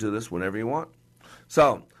can listen to this whenever you want.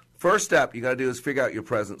 So first step you got to do is figure out your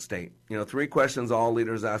present state. You know, 3 questions all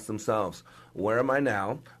leaders ask themselves. Where am I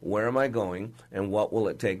now? Where am I going? And what will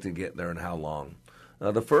it take to get there and how long?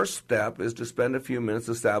 The first step is to spend a few minutes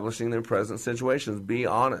establishing their present situations. Be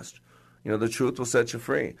honest. You know, the truth will set you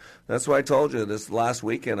free. That's why I told you this last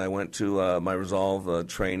weekend I went to my Resolve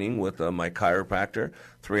training with my chiropractor,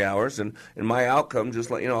 3 hours. And my outcome, just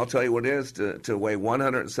like, you know, I'll tell you what it is, to weigh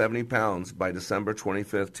 170 pounds by December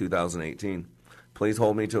 25th, 2018. Please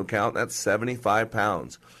hold me to account. That's 75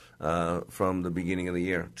 pounds from the beginning of the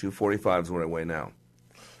year. 245 is what I weigh now.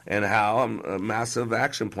 And how? A massive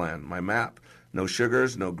action plan, my MAP. No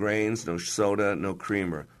sugars, no grains, no soda, no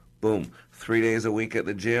creamer. Boom. 3 days a week at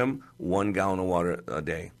the gym, 1 gallon of water a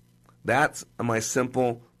day. That's my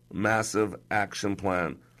simple, massive action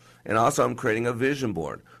plan. And also I'm creating a vision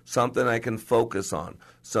board, something I can focus on.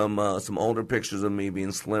 Some older pictures of me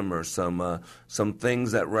being slimmer, some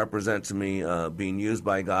things that represent to me being used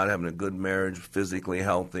by God, having a good marriage, physically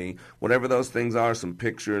healthy, whatever those things are, some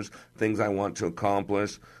pictures, things I want to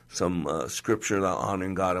accomplish, some scripture that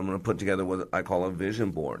honoring God. I'm going to put together what I call a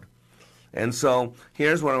vision board. And so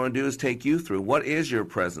here's what I'm going to do is take you through. What is your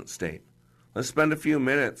present state? Let's spend a few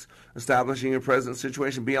minutes establishing your present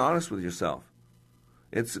situation. Be honest with yourself.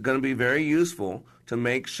 It's going to be very useful to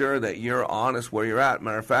make sure that you're honest where you're at.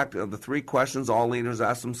 Matter of fact, of the 3 questions all leaders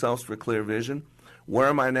ask themselves for clear vision, where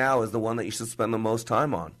am I now is the one that you should spend the most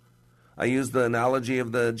time on. I use the analogy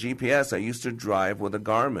of the GPS. I used to drive with a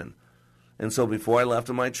Garmin. And so before I left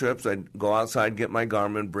on my trips, I'd go outside, get my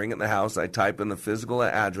Garmin, bring it in the house. I'd type in the physical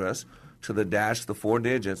address to the dash, the 4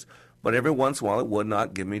 digits. But every once in a while, it would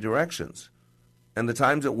not give me directions. And the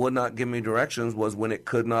times it would not give me directions was when it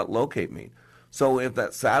could not locate me. So if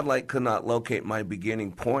that satellite could not locate my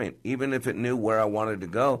beginning point, even if it knew where I wanted to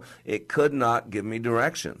go, it could not give me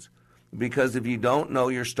directions. Because if you don't know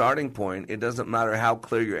your starting point, it doesn't matter how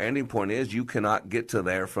clear your ending point is, you cannot get to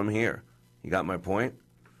there from here. You got my point?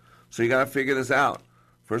 So you got to figure this out.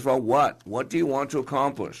 First of all, what? What do you want to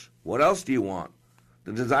accomplish? What else do you want?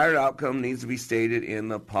 The desired outcome needs to be stated in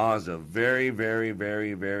the positive. Very, very,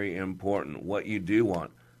 very, very important, what you do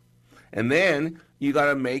want. And then you got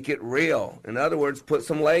to make it real. In other words, put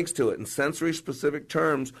some legs to it. In sensory-specific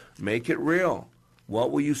terms, make it real.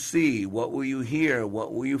 What will you see? What will you hear?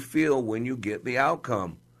 What will you feel when you get the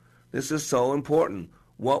outcome? This is so important.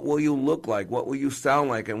 What will you look like? What will you sound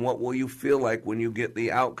like? And what will you feel like when you get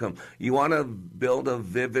the outcome? You want to build a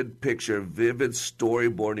vivid picture, vivid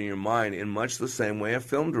storyboard in your mind in much the same way a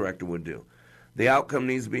film director would do. The outcome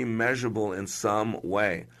needs to be measurable in some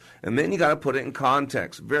way. And then you got to put it in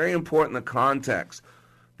context. Very important, the context,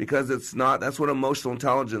 because that's what emotional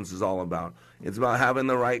intelligence is all about. It's about having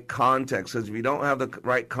the right context. Because if you don't have the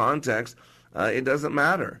right context, it doesn't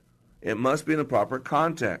matter. It must be in the proper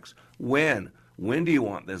context. When? When do you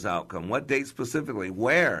want this outcome? What date specifically?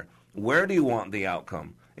 Where? Where do you want the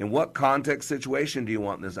outcome? In what context situation do you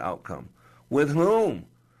want this outcome? With whom?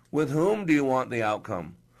 With whom do you want the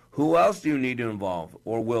outcome? Who else do you need to involve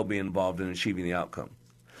or will be involved in achieving the outcome?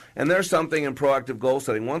 And there's something in proactive goal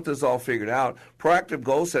setting. Once this is all figured out, proactive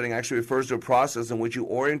goal setting actually refers to a process in which you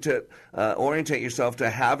orientate yourself to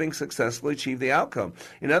having successfully achieved the outcome.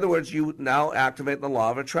 In other words, you now activate the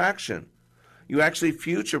law of attraction. You actually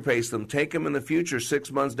future pace them, take them in the future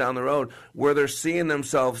 6 months down the road where they're seeing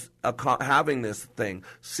themselves having this thing,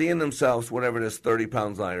 seeing themselves, whatever it is, 30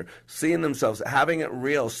 pounds lighter, seeing themselves, having it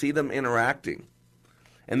real, see them interacting.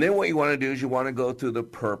 And then what you want to do is you want to go through the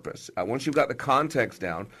purpose. Once you've got the context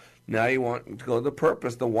down, now you want to go to the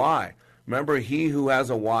purpose, the why. Remember, he who has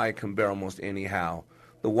a why can bear almost any how.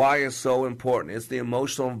 The why is so important. It's the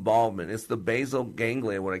emotional involvement. It's the basal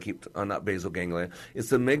ganglia, not basal ganglia. It's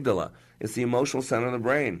the amygdala. It's the emotional center of the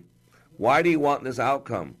brain. Why do you want this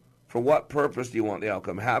outcome? For what purpose do you want the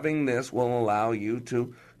outcome? Having this will allow you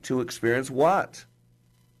to experience what?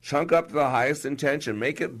 Chunk up to the highest intention.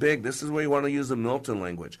 Make it big. This is where you want to use the Milton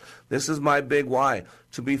language. This is my big why.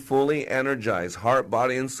 To be fully energized, heart,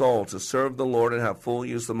 body, and soul. To serve the Lord and have full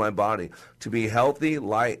use of my body. To be healthy,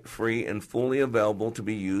 light, free, and fully available to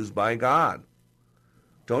be used by God.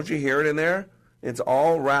 Don't you hear it in there? It's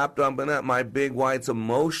all wrapped up in that my big why. It's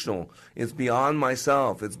emotional. It's beyond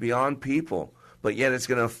myself. It's beyond people. But yet it's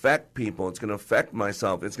going to affect people. It's going to affect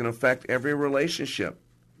myself. It's going to affect every relationship.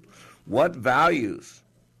 What values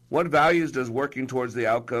does working towards the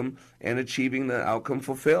outcome and achieving the outcome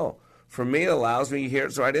fulfill? For me, it allows me, you hear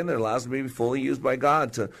it's right in there, it allows me to be fully used by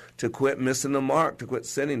God, to quit missing the mark, to quit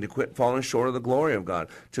sinning, to quit falling short of the glory of God,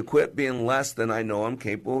 to quit being less than I know I'm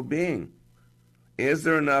capable of being. Is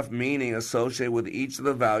there enough meaning associated with each of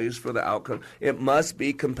the values for the outcome? It must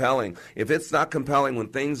be compelling. If it's not compelling, when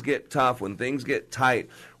things get tough, when things get tight,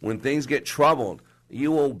 when things get troubled,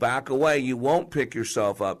 you will back away. You won't pick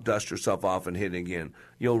yourself up, dust yourself off, and hit again.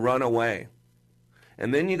 You'll run away.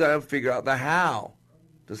 And then you got to figure out the how.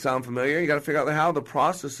 To sound familiar, you got to figure out the how, the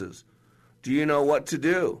processes. Do you know what to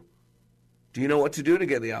do? Do you know what to do to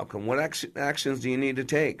get the outcome? What actions do you need to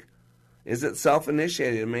take? Is it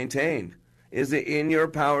self-initiated and maintained? Is it in your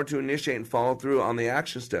power to initiate and follow through on the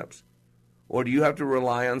action steps? Or do you have to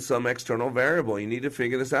rely on some external variable? You need to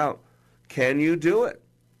figure this out. Can you do it?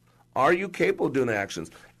 Are you capable of doing the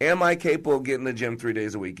actions? Am I capable of getting to the gym 3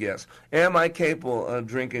 days a week? Yes. Am I capable of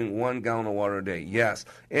drinking 1 gallon of water a day? Yes.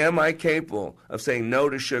 Am I capable of saying no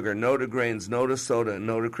to sugar, no to grains, no to soda,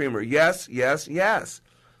 no to creamer? Yes, yes, yes.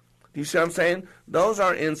 Do you see what I'm saying? Those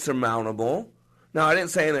are insurmountable. Now, I didn't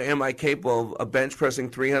say that am I capable of bench pressing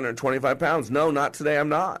 325 pounds. No, not today, I'm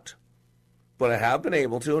not. But I have been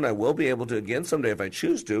able to, and I will be able to again someday if I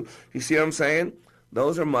choose to. You see what I'm saying?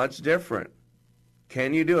 Those are much different.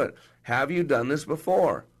 Can you do it? Have you done this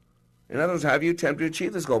before? In other words, have you attempted to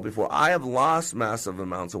achieve this goal before? I have lost massive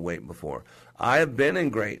amounts of weight before. I have been in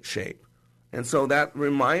great shape. And so that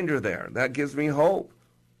reminder there, that gives me hope.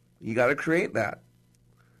 You got to create that.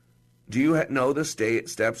 Do you know the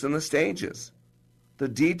steps and the stages? The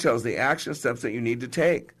details, the action steps that you need to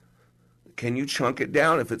take. Can you chunk it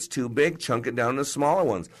down? If it's too big, chunk it down to smaller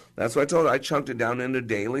ones. That's what I told you. I chunked it down into a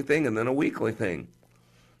daily thing and then a weekly thing.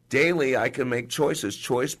 Daily, I can make choices,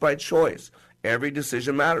 choice by choice. Every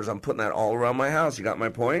decision matters. I'm putting that all around my house. You got my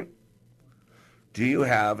point? Do you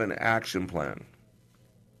have an action plan?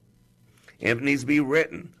 It needs to be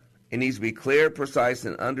written. It needs to be clear, precise,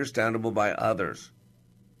 and understandable by others.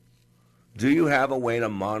 Do you have a way to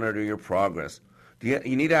monitor your progress? You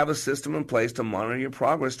need to have a system in place to monitor your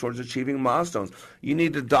progress towards achieving milestones. You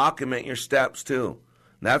need to document your steps, too.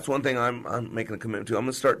 That's one thing I'm making a commitment to. I'm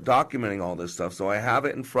going to start documenting all this stuff so I have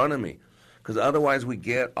it in front of me, because otherwise we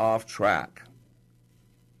get off track.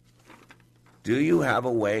 Do you have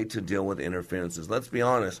a way to deal with interferences? Let's be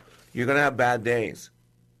honest. You're going to have bad days.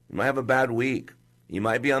 You might have a bad week. You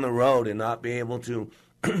might be on the road and not be able to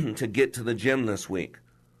to get to the gym this week.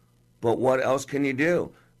 But what else can you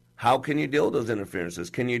do? How can you deal with those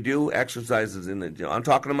interferences? Can you do exercises in the gym? I'm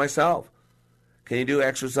talking to myself. Can you do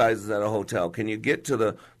exercises at a hotel? Can you get to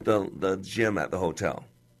the gym at the hotel?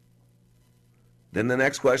 Then the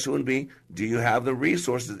next question would be, do you have the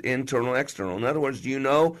resources, internal and external? In other words, do you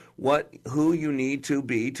know who you need to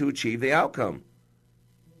be to achieve the outcome?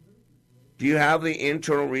 Do you have the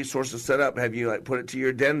internal resources set up? Have you put it to your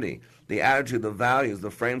identity, the attitude, the values,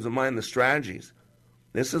 the frames of mind, the strategies?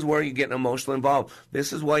 This is where you get emotionally involved.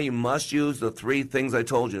 This is why you must use the 3 things I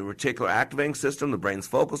told you. The reticular activating system, the brain's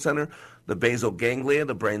focal center, the basal ganglia,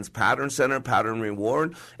 the brain's pattern center, pattern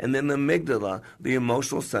reward, and then the amygdala, the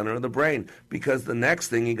emotional center of the brain. Because the next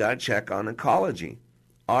thing you got to check on ecology.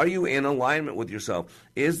 Are you in alignment with yourself?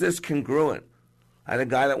 Is this congruent? I had a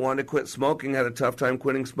guy that wanted to quit smoking, had a tough time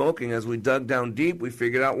quitting smoking. As we dug down deep, we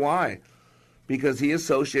figured out why. Because he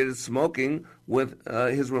associated smoking with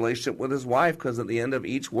his relationship with his wife, because at the end of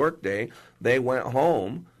each workday, they went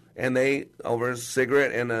home and they, over a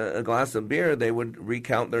cigarette and a glass of beer, they would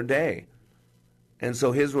recount their day. And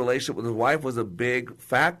so his relationship with his wife was a big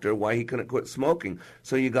factor why he couldn't quit smoking.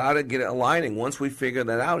 So you got to get it aligning. Once we figured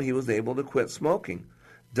that out, he was able to quit smoking.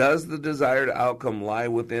 Does the desired outcome lie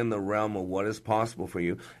within the realm of what is possible for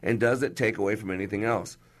you? And does it take away from anything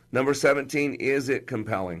else? Number 17, is it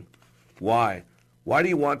compelling? Why? Why do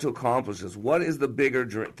you want to accomplish this? What is the bigger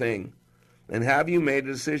thing? And have you made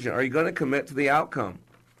a decision? Are you going to commit to the outcome?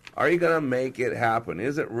 Are you going to make it happen?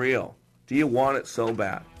 Is it real? Do you want it so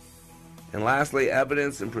bad? And lastly,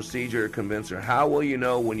 evidence and procedure convincer. How will you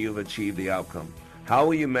know when you've achieved the outcome? How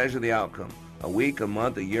will you measure the outcome? A week, a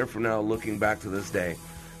month, a year from now, looking back to this day?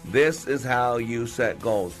 This is how you set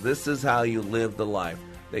goals. This is how you live the life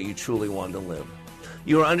that you truly want to live.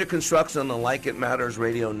 You are under construction on the Like It Matters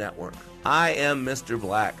radio network. I am Mr.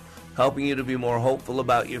 Black, helping you to be more hopeful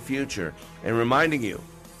about your future and reminding you,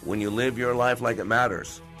 when you live your life like it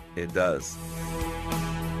matters, it does.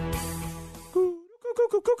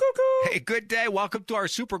 Hey, good day. Welcome to our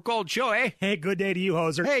super cold show, eh? Hey, good day to you,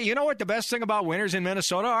 Hoser. Hey, you know what the best thing about winters in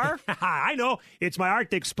Minnesota are? I know. It's my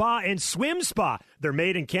Arctic Spa and Swim Spa. They're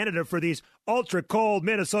made in Canada for these ultra-cold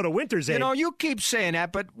Minnesota winters, eh? You know, you keep saying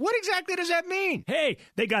that, but what exactly does that mean? Hey,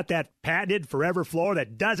 they got that patented forever floor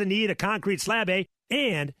that doesn't need a concrete slab, eh?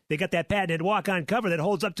 And they got that patented walk-on cover that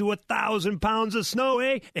holds up to 1,000 pounds of snow,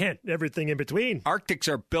 eh? And everything in between. Arctics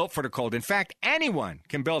are built for the cold. In fact, anyone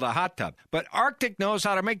can build a hot tub. But Arctic knows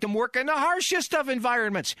how to make them work in the harshest of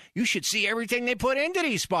environments. You should see everything they put into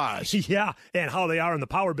these spas. Yeah, and how they are in the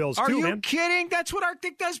power bills, too, man. Are you kidding? That's what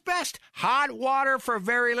Arctic does best. Hot water for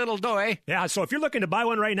very little dough, eh? Yeah, so if you're looking to buy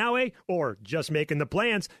one right now, eh? Or just making the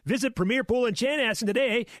plans, visit Premier Pool in Chanhassen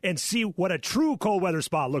today, eh? And see what a true cold weather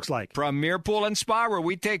spa looks like. Premier Pool and Spa, where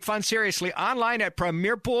we take fun seriously, online at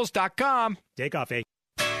premierpools.com. Take off, eh?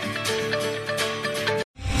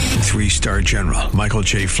 3-star General Michael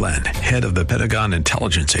J. Flynn, head of the Pentagon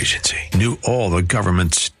Intelligence Agency, knew all the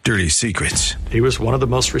government's dirty secrets. He was one of the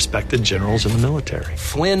most respected generals in the military.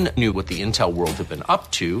 Flynn knew what the intel world had been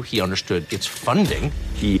up to. He understood its funding.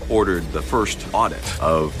 He ordered the first audit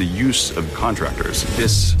of the use of contractors.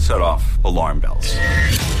 This set off alarm bells.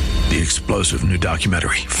 The explosive new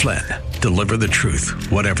documentary, Flynn, Deliver the Truth,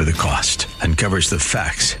 Whatever the Cost, uncovers the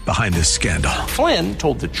facts behind this scandal. Flynn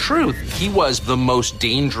told the truth. He was the most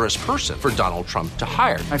dangerous person for Donald Trump to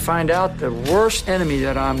hire. I find out the worst enemy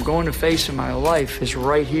that I'm going to face in my life is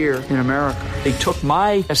right here in America. They took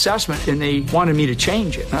my assessment and they wanted me to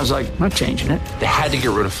change it. And I was like, I'm not changing it. They had to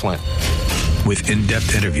get rid of Flynn. With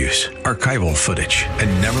in-depth interviews, archival footage,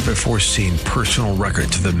 and never-before-seen personal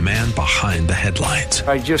records of the man behind the headlines.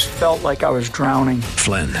 I just felt like I was drowning.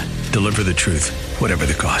 Flynn, Deliver the Truth, Whatever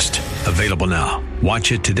the Cost. Available now.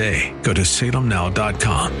 Watch it today. Go to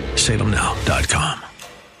salemnow.com. salemnow.com.